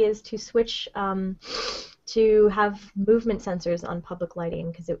any ideas to switch to have movement sensors on public lighting,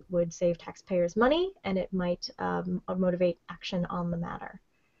 because it would save taxpayers money and it might motivate action on the matter?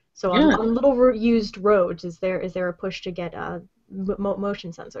 So on little used roads, is there a push to get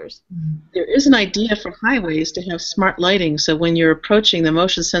motion sensors? There is an idea for highways to have smart lighting, so when you're approaching, the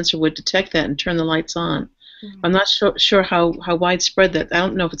motion sensor would detect that and turn the lights on. I'm not sure how widespread that. I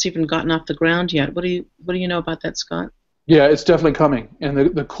don't know if it's even gotten off the ground yet. What do you know about that, Scott? Yeah, it's definitely coming. And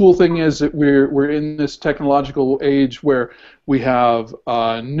the cool thing is that we're in this technological age where we have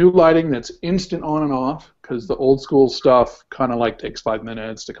new lighting that's instant on and off, because the old school stuff kind of like takes 5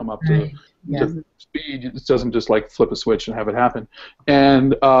 minutes to come up to speed. It doesn't just like flip a switch and have it happen.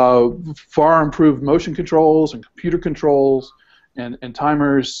 And far improved motion controls and computer controls and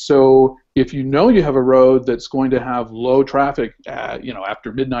timers. So if you know you have a road that's going to have low traffic,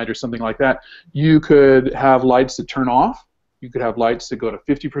 after midnight or something like that, you could have lights that turn off. You could have lights that go to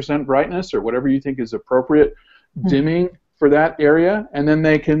 50% brightness or whatever you think is appropriate dimming for that area, and then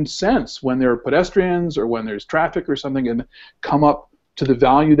they can sense when there are pedestrians or when there's traffic or something and come up to the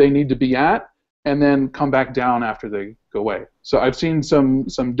value they need to be at and then come back down after they go away. So I've seen some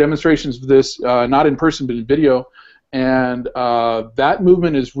demonstrations of this, not in person but in video, and that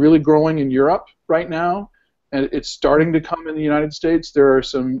movement is really growing in Europe right now, and it's starting to come in the United States. There are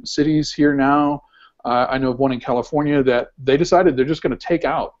some cities here now, I know of one in California, that they decided they're just going to take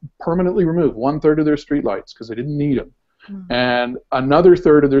out, permanently remove 1/3 of their streetlights because they didn't need them. And another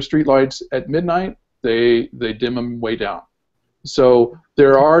 1/3 of their streetlights at midnight, they dim them way down. So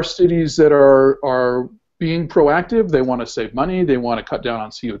there are cities that are being proactive. They want to save money. They want to cut down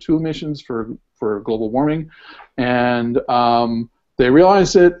on CO2 emissions for global warming. And they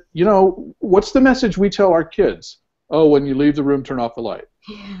realize that, what's the message we tell our kids? Oh, when you leave the room, turn off the light.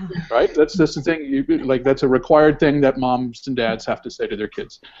 Yeah. Right? That's the thing. That's a required thing that moms and dads have to say to their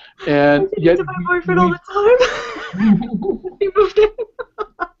kids. And yet, to my boyfriend all the time. He moved in.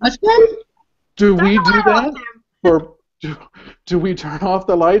 Do we do that? Or do we turn off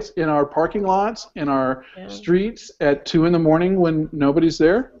the lights in our parking lots, in our streets at 2 in the morning when nobody's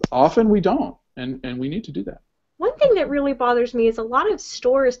there? Often we don't, and we need to do that. One thing that really bothers me is a lot of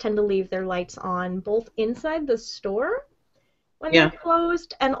stores tend to leave their lights on both inside the store when they're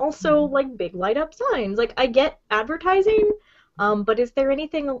closed and also like big light up signs. Like, I get advertising, but is there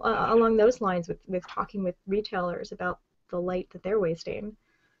anything along those lines with talking with retailers about the light that they're wasting?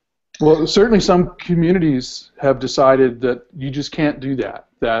 Well, certainly some communities have decided that you just can't do that.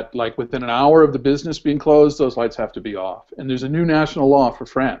 That, like, within an hour of the business being closed, those lights have to be off. And there's a new national law for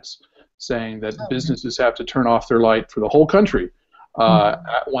France saying that businesses have to turn off their light for the whole country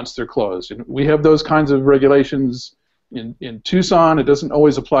once they're closed. And we have those kinds of regulations in Tucson. It doesn't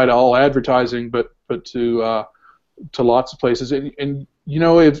always apply to all advertising, but to lots of places. And you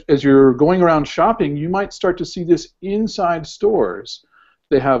know, as you're going around shopping, you might start to see this inside stores.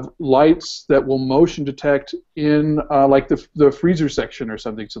 They have lights that will motion detect in like the freezer section or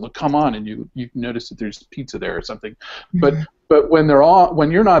something, so they'll come on and you notice that there's pizza there or something. But when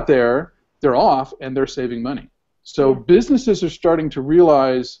when you're not there, they're off and they're saving money. So businesses are starting to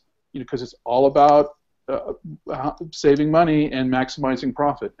realize, because it's all about saving money and maximizing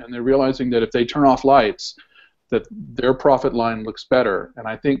profit, and they're realizing that if they turn off lights, that their profit line looks better. And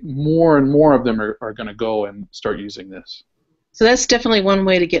I think more and more of them are going to go and start using this. So that's definitely one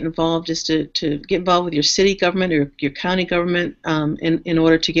way to get involved, is to get involved with your city government or your county government in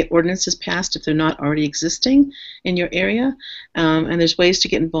order to get ordinances passed if they're not already existing in your area. And there's ways to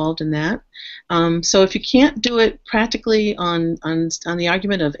get involved in that. So if you can't do it practically on the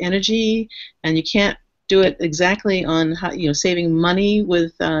argument of energy, and you can't do it exactly on how, saving money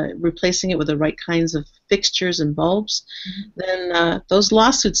with replacing it with the right kinds of fixtures and bulbs, then those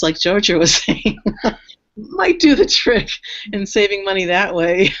lawsuits, like Georgia was saying, might do the trick in saving money that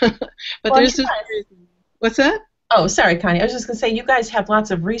way. But there's this, what's that? Oh, sorry, Connie. I was just going to say, you guys have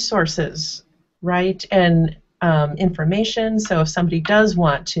lots of resources, right, and information. So if somebody does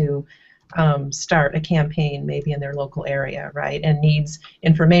want to start a campaign maybe in their local area, right, and needs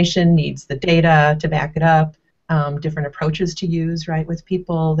information, needs the data to back it up, different approaches to use, right, with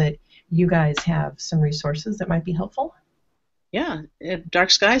people, that you guys have some resources that might be helpful. Yeah, Dark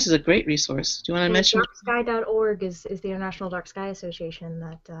Skies is a great resource. Do you want to mention? Darksky.org is the International Dark Sky Association.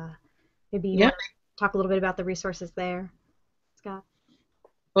 That maybe you want to talk a little bit about the resources there, Scott.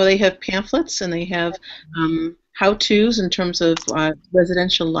 Well, they have pamphlets and they have how-tos in terms of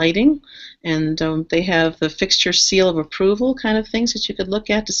residential lighting, and they have the fixture seal of approval kind of things that you could look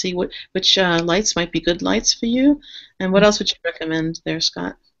at to see which lights might be good lights for you. And what else would you recommend there,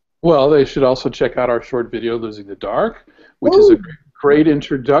 Scott? Well, they should also check out our short video, Losing the Dark, which is a great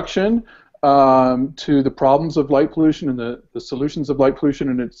introduction to the problems of light pollution and the solutions of light pollution,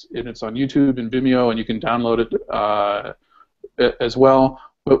 and it's on YouTube and Vimeo, and you can download it as well.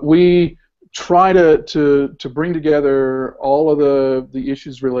 But we try to bring together all of the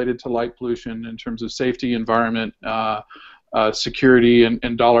issues related to light pollution in terms of safety, environment, security,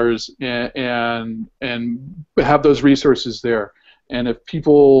 and dollars, and have those resources there. And if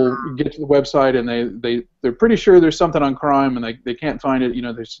people get to the website and they're pretty sure there's something on crime and they can't find it,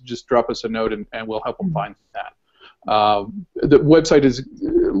 they should just drop us a note and we'll help them find that. The website is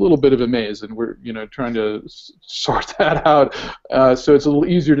a little bit of a maze, and we're trying to sort that out so it's a little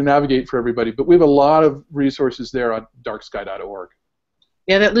easier to navigate for everybody. But we have a lot of resources there on darksky.org.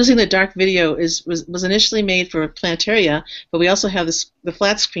 Yeah, that Losing the Dark video was initially made for Planetaria, but we also have the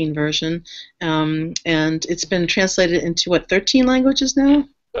flat screen version, and it's been translated into 13 languages now?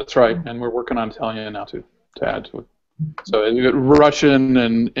 That's right, and we're working on Italian now to add to it. So you got Russian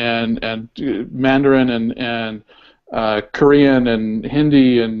and Mandarin and Korean and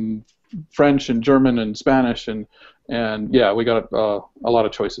Hindi and French and German and Spanish and yeah, we got a lot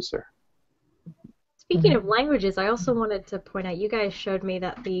of choices there. Speaking of languages, I also wanted to point out, you guys showed me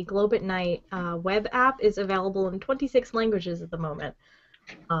that the Globe at Night web app is available in 26 languages at the moment.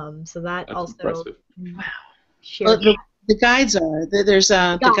 So that's also impressive. Wow. Well, the guides are. There's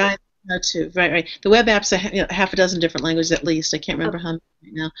the guide too. Right. The web app's half a dozen different languages at least. I can't remember how many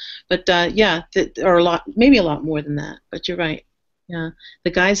right now. But yeah, or a lot, maybe a lot more than that. But you're right. Yeah,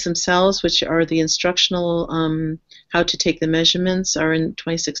 the guides themselves, which are the instructional how to take the measurements, are in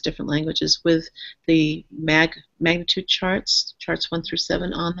 26 different languages with the magnitude charts 1 through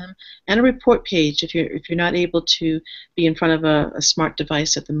 7 on them, and a report page if you're not able to be in front of a smart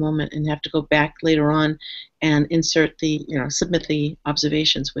device at the moment and have to go back later on and insert submit the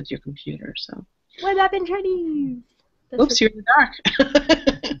observations with your computer. So. Web app in Chinese. Oops, you're in the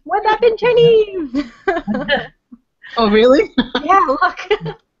dark. Web app in Chinese. Oh, really? Yeah, look.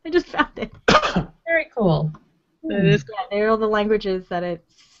 I just found it. Very cool. It is. Yeah, there are all the languages that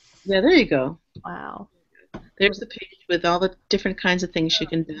it's... Yeah, there you go. Wow. There's the page with all the different kinds of things you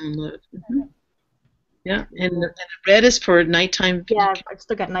can download. Mm-hmm. Yeah, and the red is for nighttime. Yeah, I've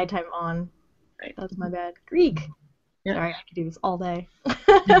still got nighttime on. Right. That's my bad. Greek. Yeah. Sorry, I could do this all day.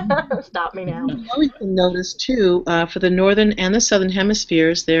 Stop me now. You can notice too, for the northern and the southern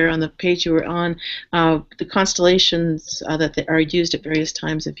hemispheres, there on the page you were on, the constellations that are used at various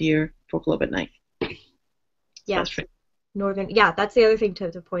times of year for Globe at Night. Yes. So Northern, yeah, that's the other thing to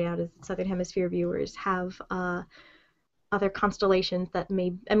point out is Southern Hemisphere viewers have other constellations that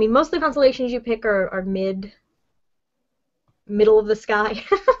may, I mean, most of the constellations you pick are middle of the sky,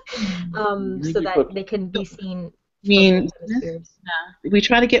 so that they can be seen from both hemispheres. We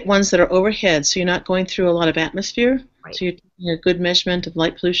try to get ones that are overhead, so you're not going through a lot of atmosphere. Right. So you're taking a good measurement of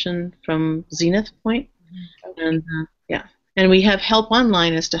light pollution from zenith point. And and we have help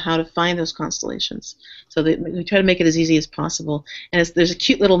online as to how to find those constellations. So that we try to make it as easy as possible. And there's a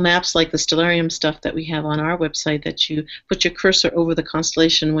cute little maps like the stellarium stuff that we have on our website that you put your cursor over the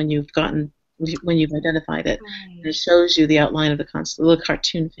constellation when you've identified it. Right. And it shows you the outline of the constellation, little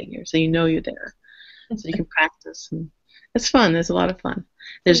cartoon figure, so you know you're there. So you can practice. And it's fun. There's a lot of fun.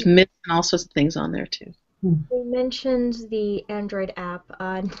 There's myths and all sorts of things on there too. We mentioned the Android app.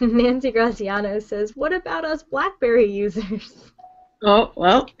 Nancy Graziano says, "What about us BlackBerry users?" Oh,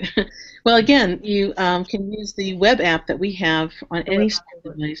 well, well, again, you can use the web app that we have on any smart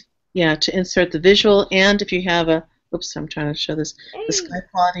device. Yeah, to insert the visual, and if you have a, oops, I'm trying to show this, the sky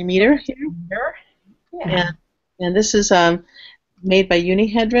quality meter here. Yeah. And this is made by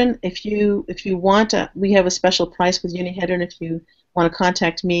Unihedron. If you want, we have a special price with Unihedron. If you want to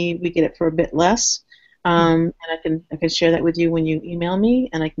contact me, we get it for a bit less. And I can share that with you when you email me,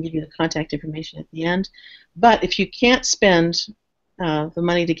 and I can give you the contact information at the end. But if you can't spend the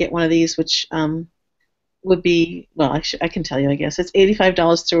money to get one of these, which would be, well, I can tell you, I guess it's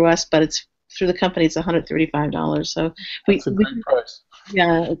 $85 through us, but it's through the company. It's $135. So that's a great price.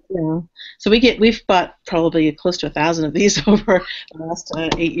 Yeah. So we've bought probably close to 1,000 of these over the last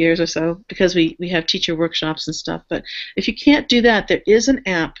 8 years or so because we have teacher workshops and stuff. But if you can't do that, there is an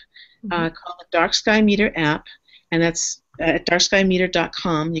app called the Dark Sky Meter app, and that's at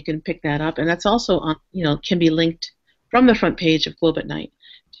darkskymeter.com. You can pick that up, and that's also on, can be linked from the front page of Globe at Night.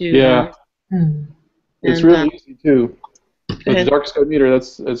 Yeah, it's really easy too. The Dark Sky Meter,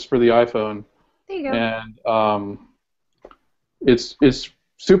 that's for the iPhone. There you go. And it's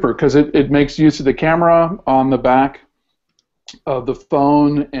super because it makes use of the camera on the back of the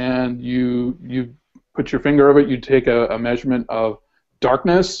phone, and you put your finger over it. You take a measurement of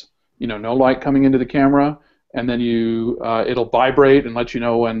darkness. No light coming into the camera, and then it'll vibrate and let you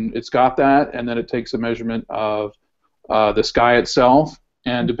know when it's got that, and then it takes a measurement of the sky itself,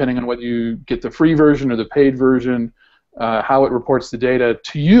 and depending on whether you get the free version or the paid version, how it reports the data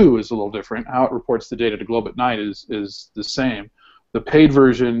to you is a little different. How it reports the data to Globe at Night is the same. The paid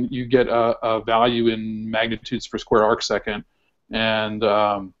version, you get a value in magnitudes per square arc second, and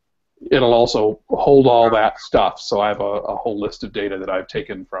it'll also hold all that stuff. So I have a whole list of data that I've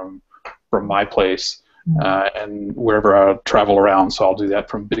taken from my place and wherever I travel around. So I'll do that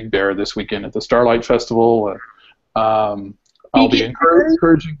from Big Bear this weekend at the Starlight Festival. I'll be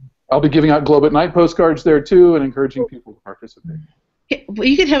encouraging. I'll be giving out Globe at Night postcards there too, and encouraging people to participate.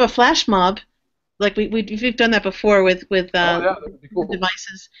 You could have a flash mob, like we've done that before with that'd be cool.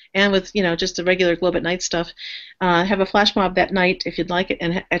 devices and with just the regular Globe at Night stuff. Have a flash mob that night if you'd like it,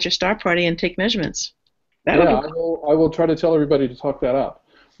 and at your star party and take measurements. I will try to tell everybody to talk that up.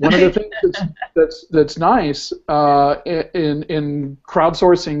 One of the things that's nice in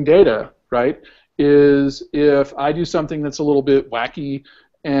crowdsourcing data, right, is if I do something that's a little bit wacky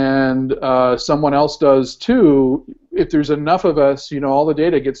and someone else does too, if there's enough of us, all the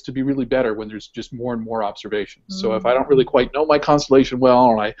data gets to be really better when there's just more and more observations. So if I don't really quite know my constellation well,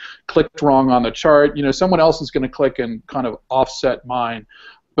 or I clicked wrong on the chart, someone else is going to click and kind of offset mine.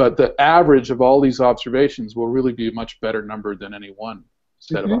 But the average of all these observations will really be a much better number than any one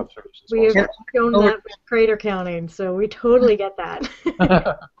set of observations. We have shown that with crater counting, so we totally get that.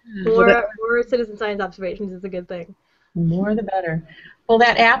 More citizen science observations is a good thing. More the better. Will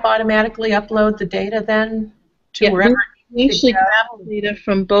that app automatically upload the data then to wherever? We actually grab the data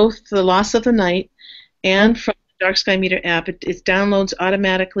from both the Loss of the Night and from the Dark Sky Meter app. It downloads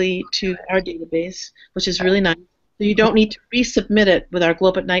automatically to our database, which is really nice. So you don't need to resubmit it with our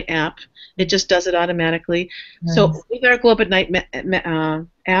Globe at Night app. It just does it automatically. Nice. So with our Globe at Night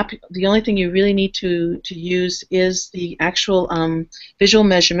app, the only thing you really need to use is the actual visual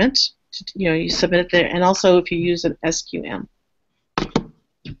measurement. You submit it there, and also if you use an SQM.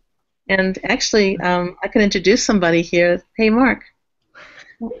 And actually, I can introduce somebody here. Hey, Mark.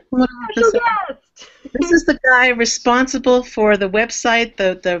 This is the guy responsible for the website,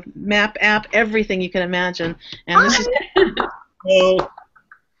 the map app, everything you can imagine. And this is Hello.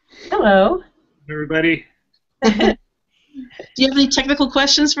 Hello. Everybody. Do you have any technical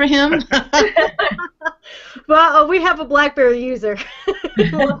questions for him? Well, we have a BlackBerry user.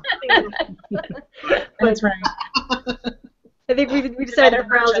 That's right. I think we decided the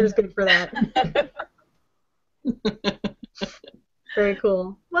browser is good for that. Very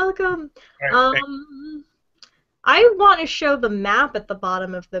cool. Welcome. I want to show the map at the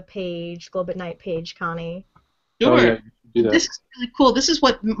bottom of the page, Globe at Night page, Connie. Sure. Oh, yeah, you do that. This is really cool. This is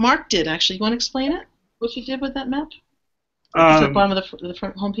what Mark did, actually. You want to explain it? What you did with that map? To the bottom of the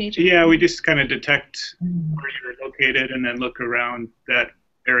front homepage? Yeah, we just kind of detect where you're located and then look around that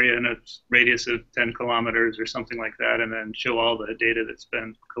area in a radius of 10 kilometers or something like that, and then show all the data that's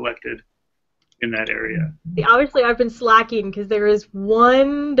been collected in that area. See, obviously, I've been slacking because there is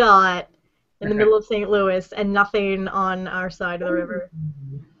one dot in the middle of St. Louis and nothing on our side of the river.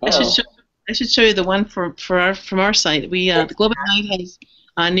 I should show you the one from our site. The Globe at Night has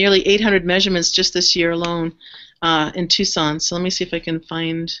nearly 800 measurements just this year alone in Tucson. So let me see if I can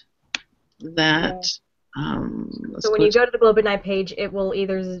find that. So when you go to the Globe at Night page, it will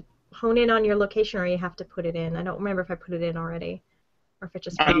either hone in on your location or you have to put it in. I don't remember if I put it in already or if it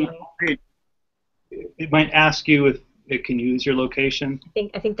just found me. It might ask you if it can use your location.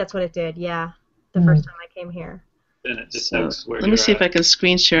 I think that's what it did, yeah, the first time I came here. Then it detects where let me see if I can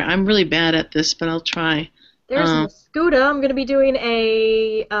screen share. I'm really bad at this, but I'll try. There's Muscuda. I'm going to be doing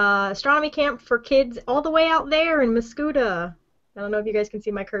a astronomy camp for kids all the way out there in Muscuda. I don't know if you guys can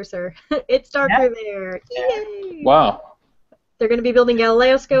see my cursor. It's darker there. Yay! Wow. They're going to be building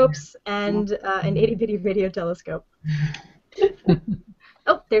Galileo scopes and an itty-bitty radio telescope.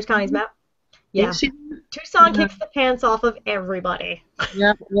 Oh, there's Connie's map. Yeah. Tucson kicks the pants off of everybody.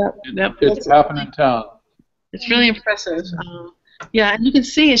 Yep. It's happening in town. It's really impressive. Yeah, and you can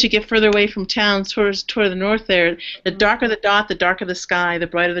see as you get further away from town toward the north there, the darker the dot, the darker the sky, the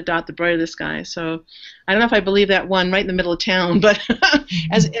brighter the dot, the brighter the sky. So I don't know if I believe that one right in the middle of town, but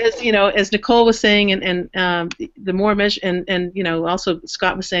as you know, as Nicole was saying, and the more and you know, also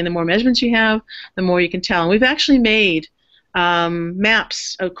Scott was saying, the more measurements you have, the more you can tell. And we've actually made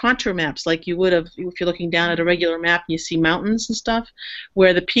maps, contour maps, like you would have if you're looking down at a regular map and you see mountains and stuff,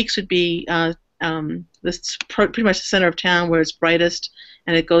 where the peaks would be this pretty much the center of town where it's brightest,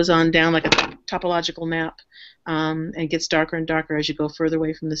 and it goes on down like a topological map, and gets darker and darker as you go further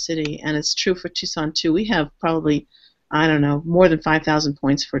away from the city. And it's true for Tucson too. We have probably, I don't know, more than 5,000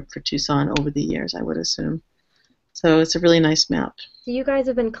 points for Tucson over the years, I would assume. So it's a really nice map. So you guys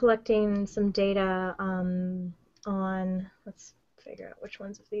have been collecting some data on, let's figure out which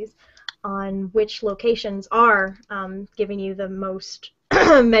ones of these, on which locations are giving you the most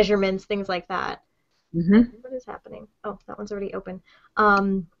measurements, things like that. Mm-hmm. What is happening? Oh, that one's already open.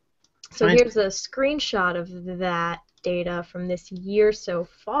 So here's a screenshot of that data from this year so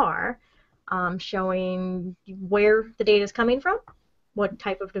far, showing where the data is coming from, what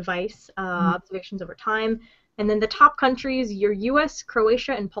type of device, observations over time, and then the top countries, your U.S.,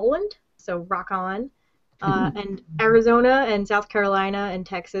 Croatia, and Poland, so rock on. And Arizona and South Carolina and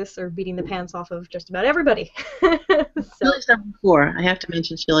Texas are beating the pants off of just about everybody. Chile's number 4. I have to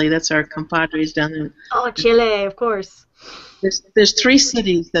mention Chile. That's our compadres down there. Oh, Chile, of course. There's 3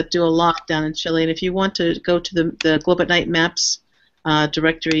 cities that do a lot down in Chile, and if you want to go to the Globe at Night Maps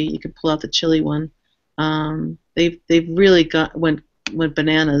directory, you can pull out the Chile one. They've really went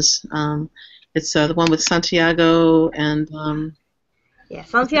bananas. It's the one with Santiago and yeah,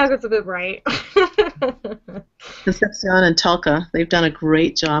 Santiago's a bit bright. Concepcion and Talca. They've done a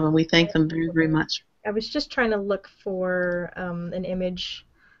great job, and we thank them very, very much. I was just trying to look for an image.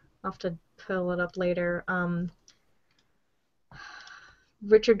 I'll have to pull it up later.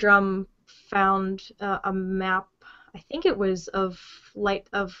 Richard Drum found a map. I think it was of light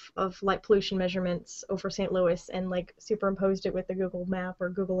pollution measurements over St. Louis, and like superimposed it with the Google map or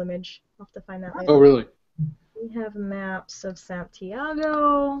Google image. I'll have to find that later. Oh, really? We have maps of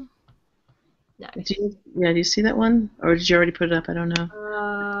Santiago. Nice. Do you see that one? Or did you already put it up? I don't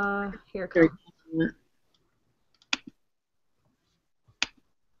know. Here it comes.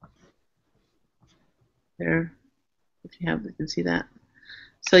 There. If you can see that.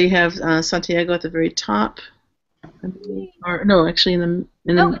 So you have Santiago at the very top. Or no, actually No,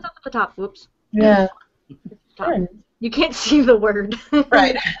 it's up at the top. Whoops. Yeah. Top. You can't see the word.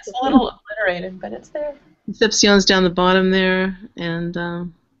 Right. It's a little obliterated, but it's there. Concepcion's down the bottom there, and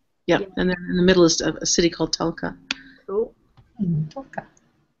and then in the middle is a city called Talca. Cool. Talca.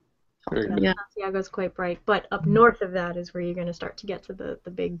 Yeah. Santiago's quite bright, but up north of that is where you're going to start to get to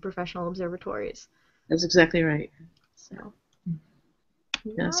the big professional observatories. That's exactly right. So.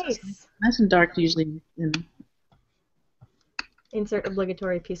 Yes. Nice. Nice and dark usually. Insert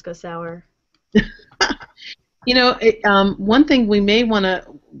obligatory pisco sour. One thing we may want to,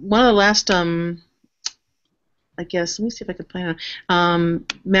 one of the last, I guess, let me see if I can plan on,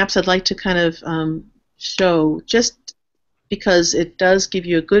 maps I'd like to kind of show, just because it does give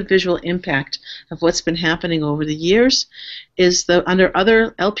you a good visual impact of what's been happening over the years, is under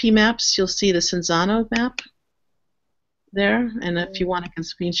other LP maps, you'll see the Cinzano map there, and if you want, I can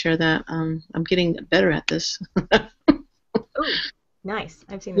screen share that. I'm getting better at this. Oh, nice.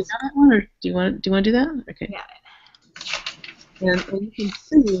 I've seen this. You know that one, or do you want to do that? Okay. Yeah. And you can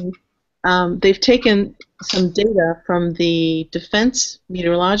see they've taken some data from the Defense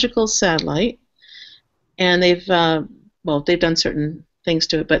Meteorological Satellite, and they've done certain things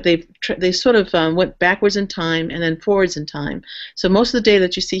to it, but they sort of went backwards in time and then forwards in time. So most of the data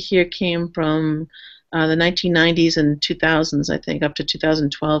that you see here came from the 1990s and 2000s, I think, up to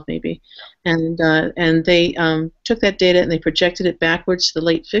 2012 maybe, and they took that data and they projected it backwards to the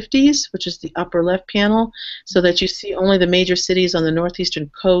late 50s, which is the upper left panel, so that you see only the major cities on the northeastern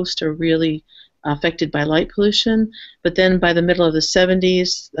coast are really affected by light pollution. But then by the middle of the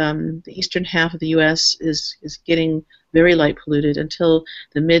 70s, the eastern half of the U.S. is getting very light polluted until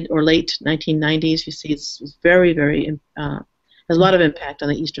the mid or late 1990s. You see it's very, very has a lot of impact on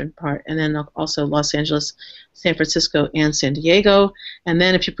the eastern part, and then also Los Angeles, San Francisco, and San Diego. And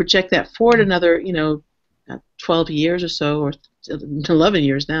then if you project that forward another, 12 years or so, or 11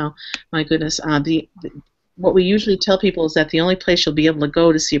 years now, my goodness, what we usually tell people is that the only place you'll be able to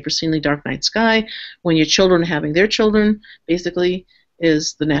go to see a pristinely dark night sky when your children are having their children, basically,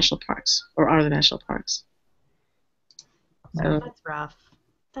 is the national parks, or are the national parks. So, that's rough.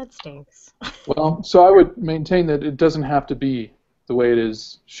 That stinks. Well, so I would maintain that it doesn't have to be the way it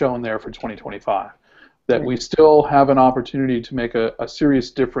is shown there for 2025. That we still have an opportunity to make a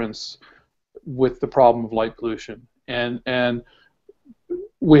serious difference with the problem of light pollution. And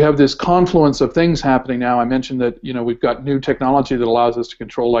we have this confluence of things happening now. I mentioned that we've got new technology that allows us to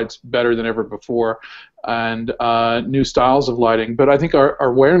control lights better than ever before, and new styles of lighting. But I think our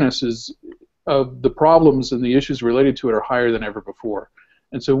awareness of the problems and the issues related to it are higher than ever before.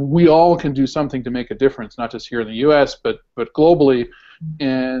 And so we all can do something to make a difference, not just here in the U.S., but globally,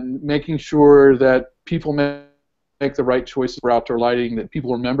 and making sure that people make the right choices for outdoor lighting, that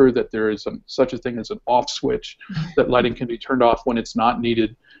people remember that there is such a thing as an off switch, that lighting can be turned off when it's not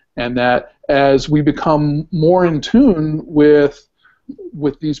needed, and that as we become more in tune with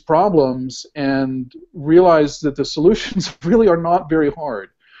these problems and realize that the solutions really are not very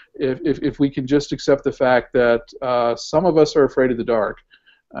hard, if we can just accept the fact that some of us are afraid of the dark,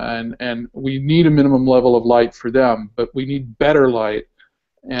 and we need a minimum level of light for them, but we need better light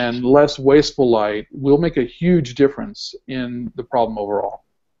and less wasteful light, will make a huge difference in the problem overall.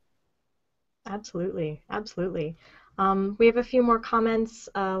 Absolutely, absolutely. We have a few more comments.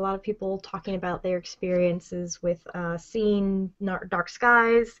 A lot of people talking about their experiences with seeing dark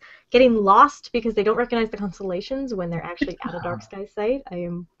skies, getting lost because they don't recognize the constellations when they're actually at a dark sky site. I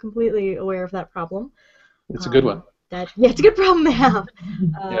am completely aware of that problem. It's a good one. It's a good problem to have.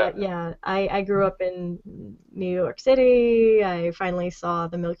 Yeah, I grew up in New York City. I finally saw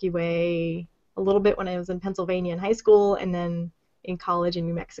the Milky Way a little bit when I was in Pennsylvania in high school, and then in college in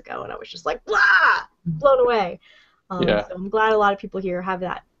New Mexico, and I was just like, blah, blown away. So I'm glad a lot of people here have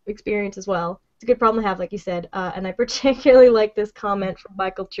that experience as well. It's a good problem to have, like you said, and I particularly like this comment from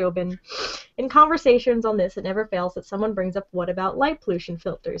Michael Chobin. In conversations on this, it never fails that someone brings up, what about light pollution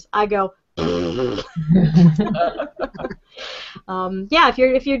filters? I go, yeah,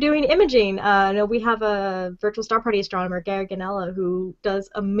 if you're doing imaging, we have a virtual star party astronomer, Gary Ganella, who does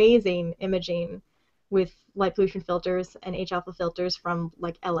amazing imaging with light pollution filters and H-alpha filters from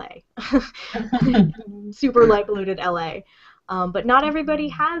like LA, super light polluted LA. But not everybody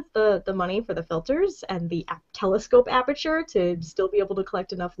has the money for the filters and the telescope aperture to still be able to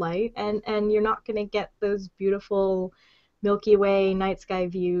collect enough light, and you're not going to get those beautiful Milky Way night sky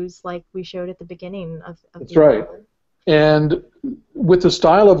views like we showed at the beginning of That's right. And with the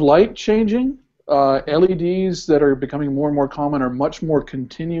style of light changing, LEDs that are becoming more and more common are much more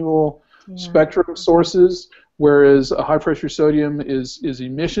continual spectrum sources, whereas a high-pressure sodium is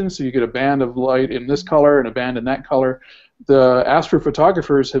emission, so you get a band of light in this color and a band in that color. The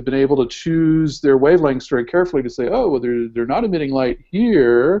astrophotographers have been able to choose their wavelengths very carefully to say, oh, well, they're not emitting light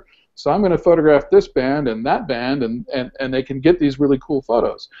here, so I'm going to photograph this band and that band, and they can get these really cool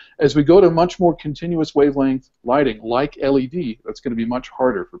photos. As we go to much more continuous wavelength lighting, like LED, that's going to be much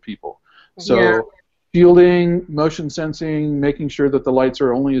harder for people. So shielding, motion sensing, making sure that the lights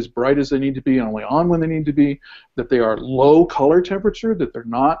are only as bright as they need to be and only on when they need to be, that they are low color temperature, that they're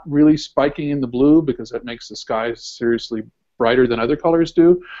not really spiking in the blue because that makes the sky seriously brighter than other colors do.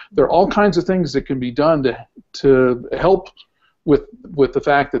 There are all kinds of things that can be done to help with the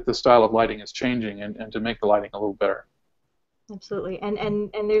fact that the style of lighting is changing and to make the lighting a little better. Absolutely,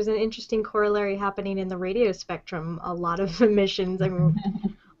 and there's an interesting corollary happening in the radio spectrum. A lot of emissions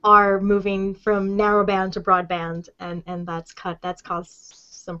are moving from narrowband to broadband, and that's caused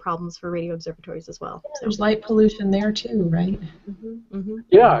some problems for radio observatories as well. So. There's light pollution there too, right?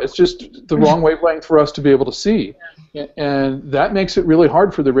 Yeah, it's just the wrong wavelength for us to be able to see, and that makes it really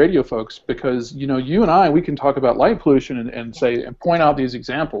hard for the radio folks because you and I, we can talk about light pollution and say and point out these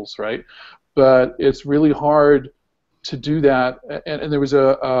examples, right? But it's really hard to do that, and there was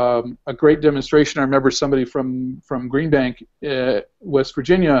a great demonstration. I remember somebody from Greenbank, West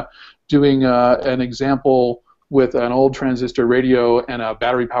Virginia, doing an example with an old transistor radio and a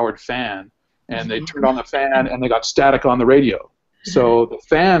battery-powered fan, and they turned on the fan and they got static on the radio. So the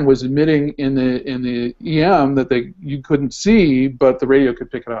fan was emitting in the EM that you couldn't see, but the radio could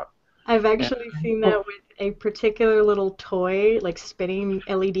pick it up. I've actually seen that with a particular little toy, like spinning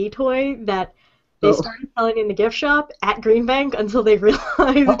LED toy, that they started selling in the gift shop at Greenbank until they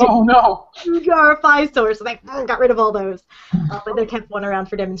realized no, huge RFI source, so they got rid of all those. But they kept one around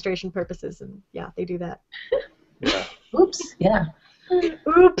for demonstration purposes, and yeah, they do that. Yeah. Oops. Yeah.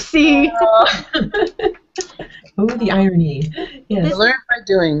 Oopsie. Oh, the irony. Yes. Learn by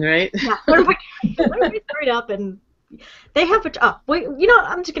doing, right? Yeah. Learn by straight up, and they have wait,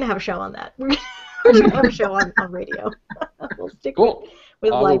 I'm just gonna have a show on that. We're just gonna have a show on radio. We'll stick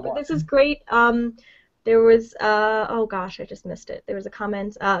with light. But this is great. There was oh gosh, I just missed it. There was a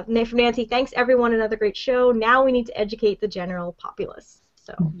comment from Nancy. Thanks everyone, another great show. Now we need to educate the general populace.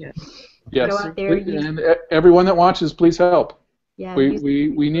 So yes, go out there, and everyone that watches, please help. Yeah,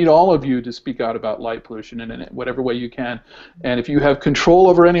 we need all of you to speak out about light pollution in whatever way you can. And if you have control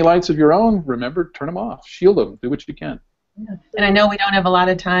over any lights of your own, remember, turn them off, shield them, do what you can. Yeah. And I know we don't have a lot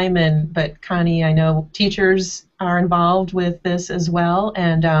of time, but Connie, I know teachers are involved with this as well,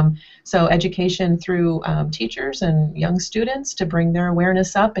 and so education through teachers and young students to bring their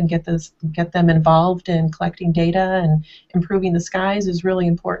awareness up and get them involved in collecting data and improving the skies is really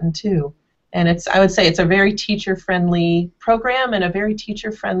important too. And I would say it's a very teacher-friendly program and a very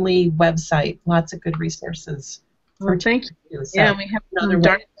teacher-friendly website. Lots of good resources. Thank you. So, yeah, we have other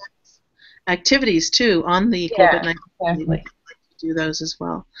dark activities too on the COVID-19. Exactly. Do those as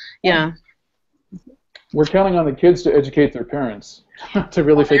well. Yeah. We're counting on the kids to educate their parents to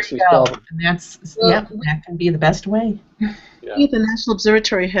really fix this problem. And that can be the best way. Yeah. The National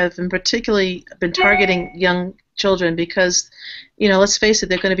Observatory have particularly been targeting young children because, let's face it,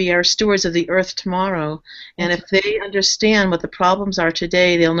 they're going to be our stewards of the Earth tomorrow. And if they understand what the problems are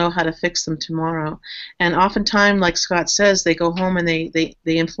today, they'll know how to fix them tomorrow. And oftentimes, like Scott says, they go home and they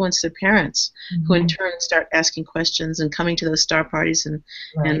influence their parents, who in turn start asking questions and coming to those star parties and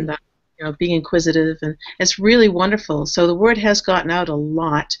being inquisitive. And it's really wonderful. So the word has gotten out a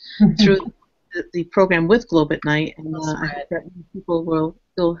lot through the program with Globe at Night, and I hope that people will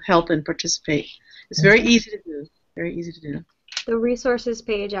help and participate. It's very easy to do. Very easy to do. The resources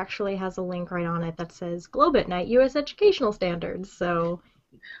page actually has a link right on it that says Globe at Night U.S. Educational Standards. So,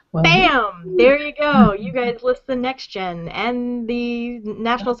 bam! There you go. You guys list the Next Gen and the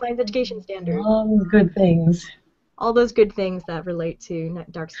National Science Education Standards. All good things. All those good things that relate to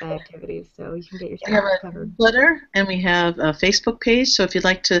dark sky activities, so you can get yourself covered. We have a Twitter and we have a Facebook page, so if you'd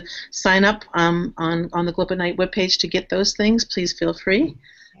like to sign up on the Globe at Night webpage to get those things, please feel free.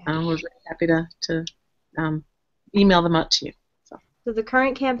 We're very happy to email them out to you. So the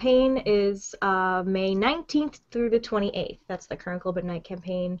current campaign is May 19th through the 28th. That's the current Globe at Night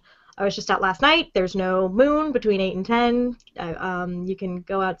campaign. I was just out last night. There's no moon between 8 and 10. You can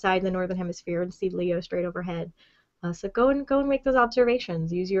go outside in the northern hemisphere and see Leo straight overhead. So go and make those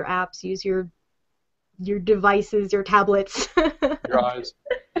observations. Use your apps. Use your devices, your tablets. Your eyes.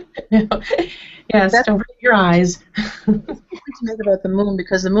 Yes, don't forget your eyes. Think about the moon,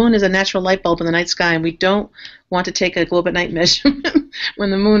 because the moon is a natural light bulb in the night sky, and we don't want to take a Globe at Night measurement when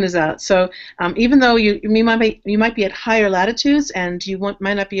the moon is out. So even though you might be at higher latitudes and you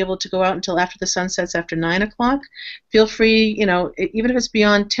might not be able to go out until after the sun sets after 9 o'clock, feel free. Even if it's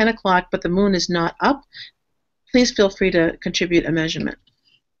beyond 10 o'clock, but the moon is not up, please feel free to contribute a measurement.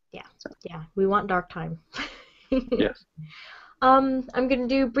 Yeah, yeah, we want dark time. Yes. I'm going to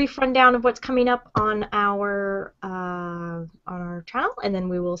do a brief rundown of what's coming up on our channel, and then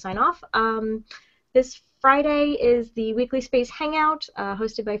we will sign off. This Friday is the weekly space hangout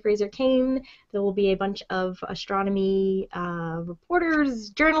hosted by Fraser Kane. There will be a bunch of astronomy reporters,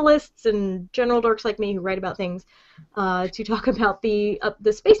 journalists, and general dorks like me who write about things to talk about the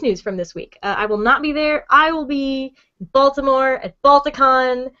space news from this week. I will not be there. I will be in Baltimore at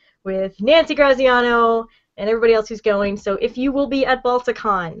Balticon with Nancy Graziano and everybody else who's going. So if you will be at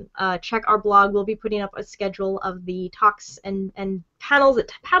Balticon, check our blog. We'll be putting up a schedule of the talks and panels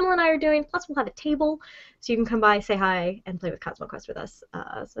that Pamela and I are doing. Plus, we'll have a table, so you can come by, say hi, and play with CosmoQuest with us.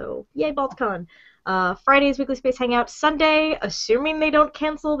 So yay, Balticon. Friday's Weekly Space Hangout. Sunday, assuming they don't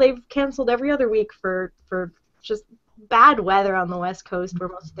cancel, they've canceled every other week for just bad weather on the West Coast where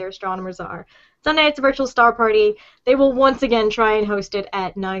most of their astronomers are. Sunday it's a virtual star party. They will once again try and host it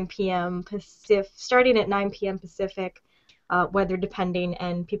at 9 p.m. Pacific, starting at 9 p.m. Pacific, weather depending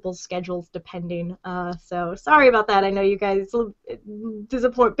and people's schedules depending. So sorry about that. I know you guys are a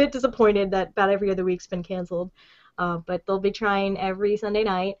bit disappointed that about every other week's been canceled, but they'll be trying every Sunday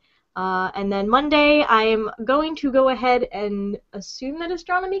night. And then Monday, I'm going to go ahead and assume that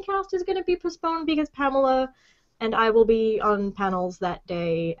Astronomy Cast is going to be postponed because Pamela and I will be on panels that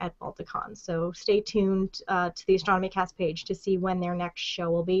day at Balticon. So stay tuned to the Astronomy Cast page to see when their next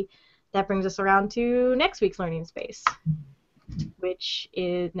show will be. That brings us around to next week's Learning Space, which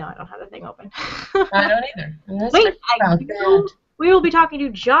is... No, I don't have the thing open. I don't either. Wait, we will be talking to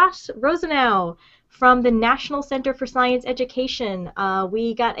Josh Rosenau from the National Center for Science Education.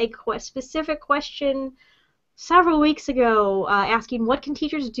 We got a specific question several weeks ago asking what can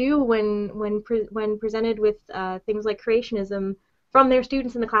teachers do when presented with things like creationism from their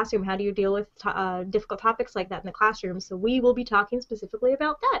students in the classroom. How do you deal with difficult topics like that in the classroom? So we will be talking specifically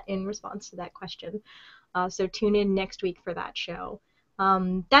about that in response to that question. So tune in next week for that show.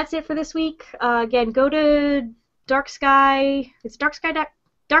 That's it for this week. Again, go to Dark Sky. It's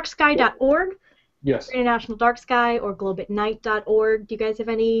darksky.org. Yes. International Dark Sky or globeatnight.org. Do you guys have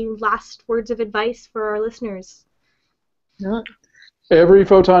any last words of advice for our listeners? No. Every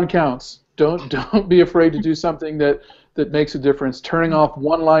photon counts. Don't be afraid to do something that makes a difference. Turning off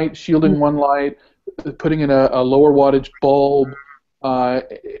one light, shielding one light, putting in a lower wattage bulb.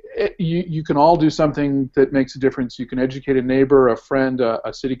 You can all do something that makes a difference. You can educate a neighbor, a friend,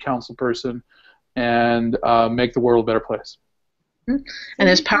 a city council person, and make the world a better place. And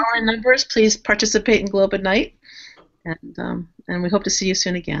there's power in numbers. Please participate in Globe at Night, and we hope to see you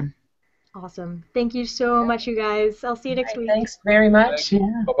soon again. Awesome. Thank you so much, you guys. I'll see you next week. Thanks very much.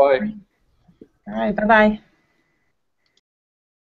 Yeah. Bye-bye. All right, bye-bye.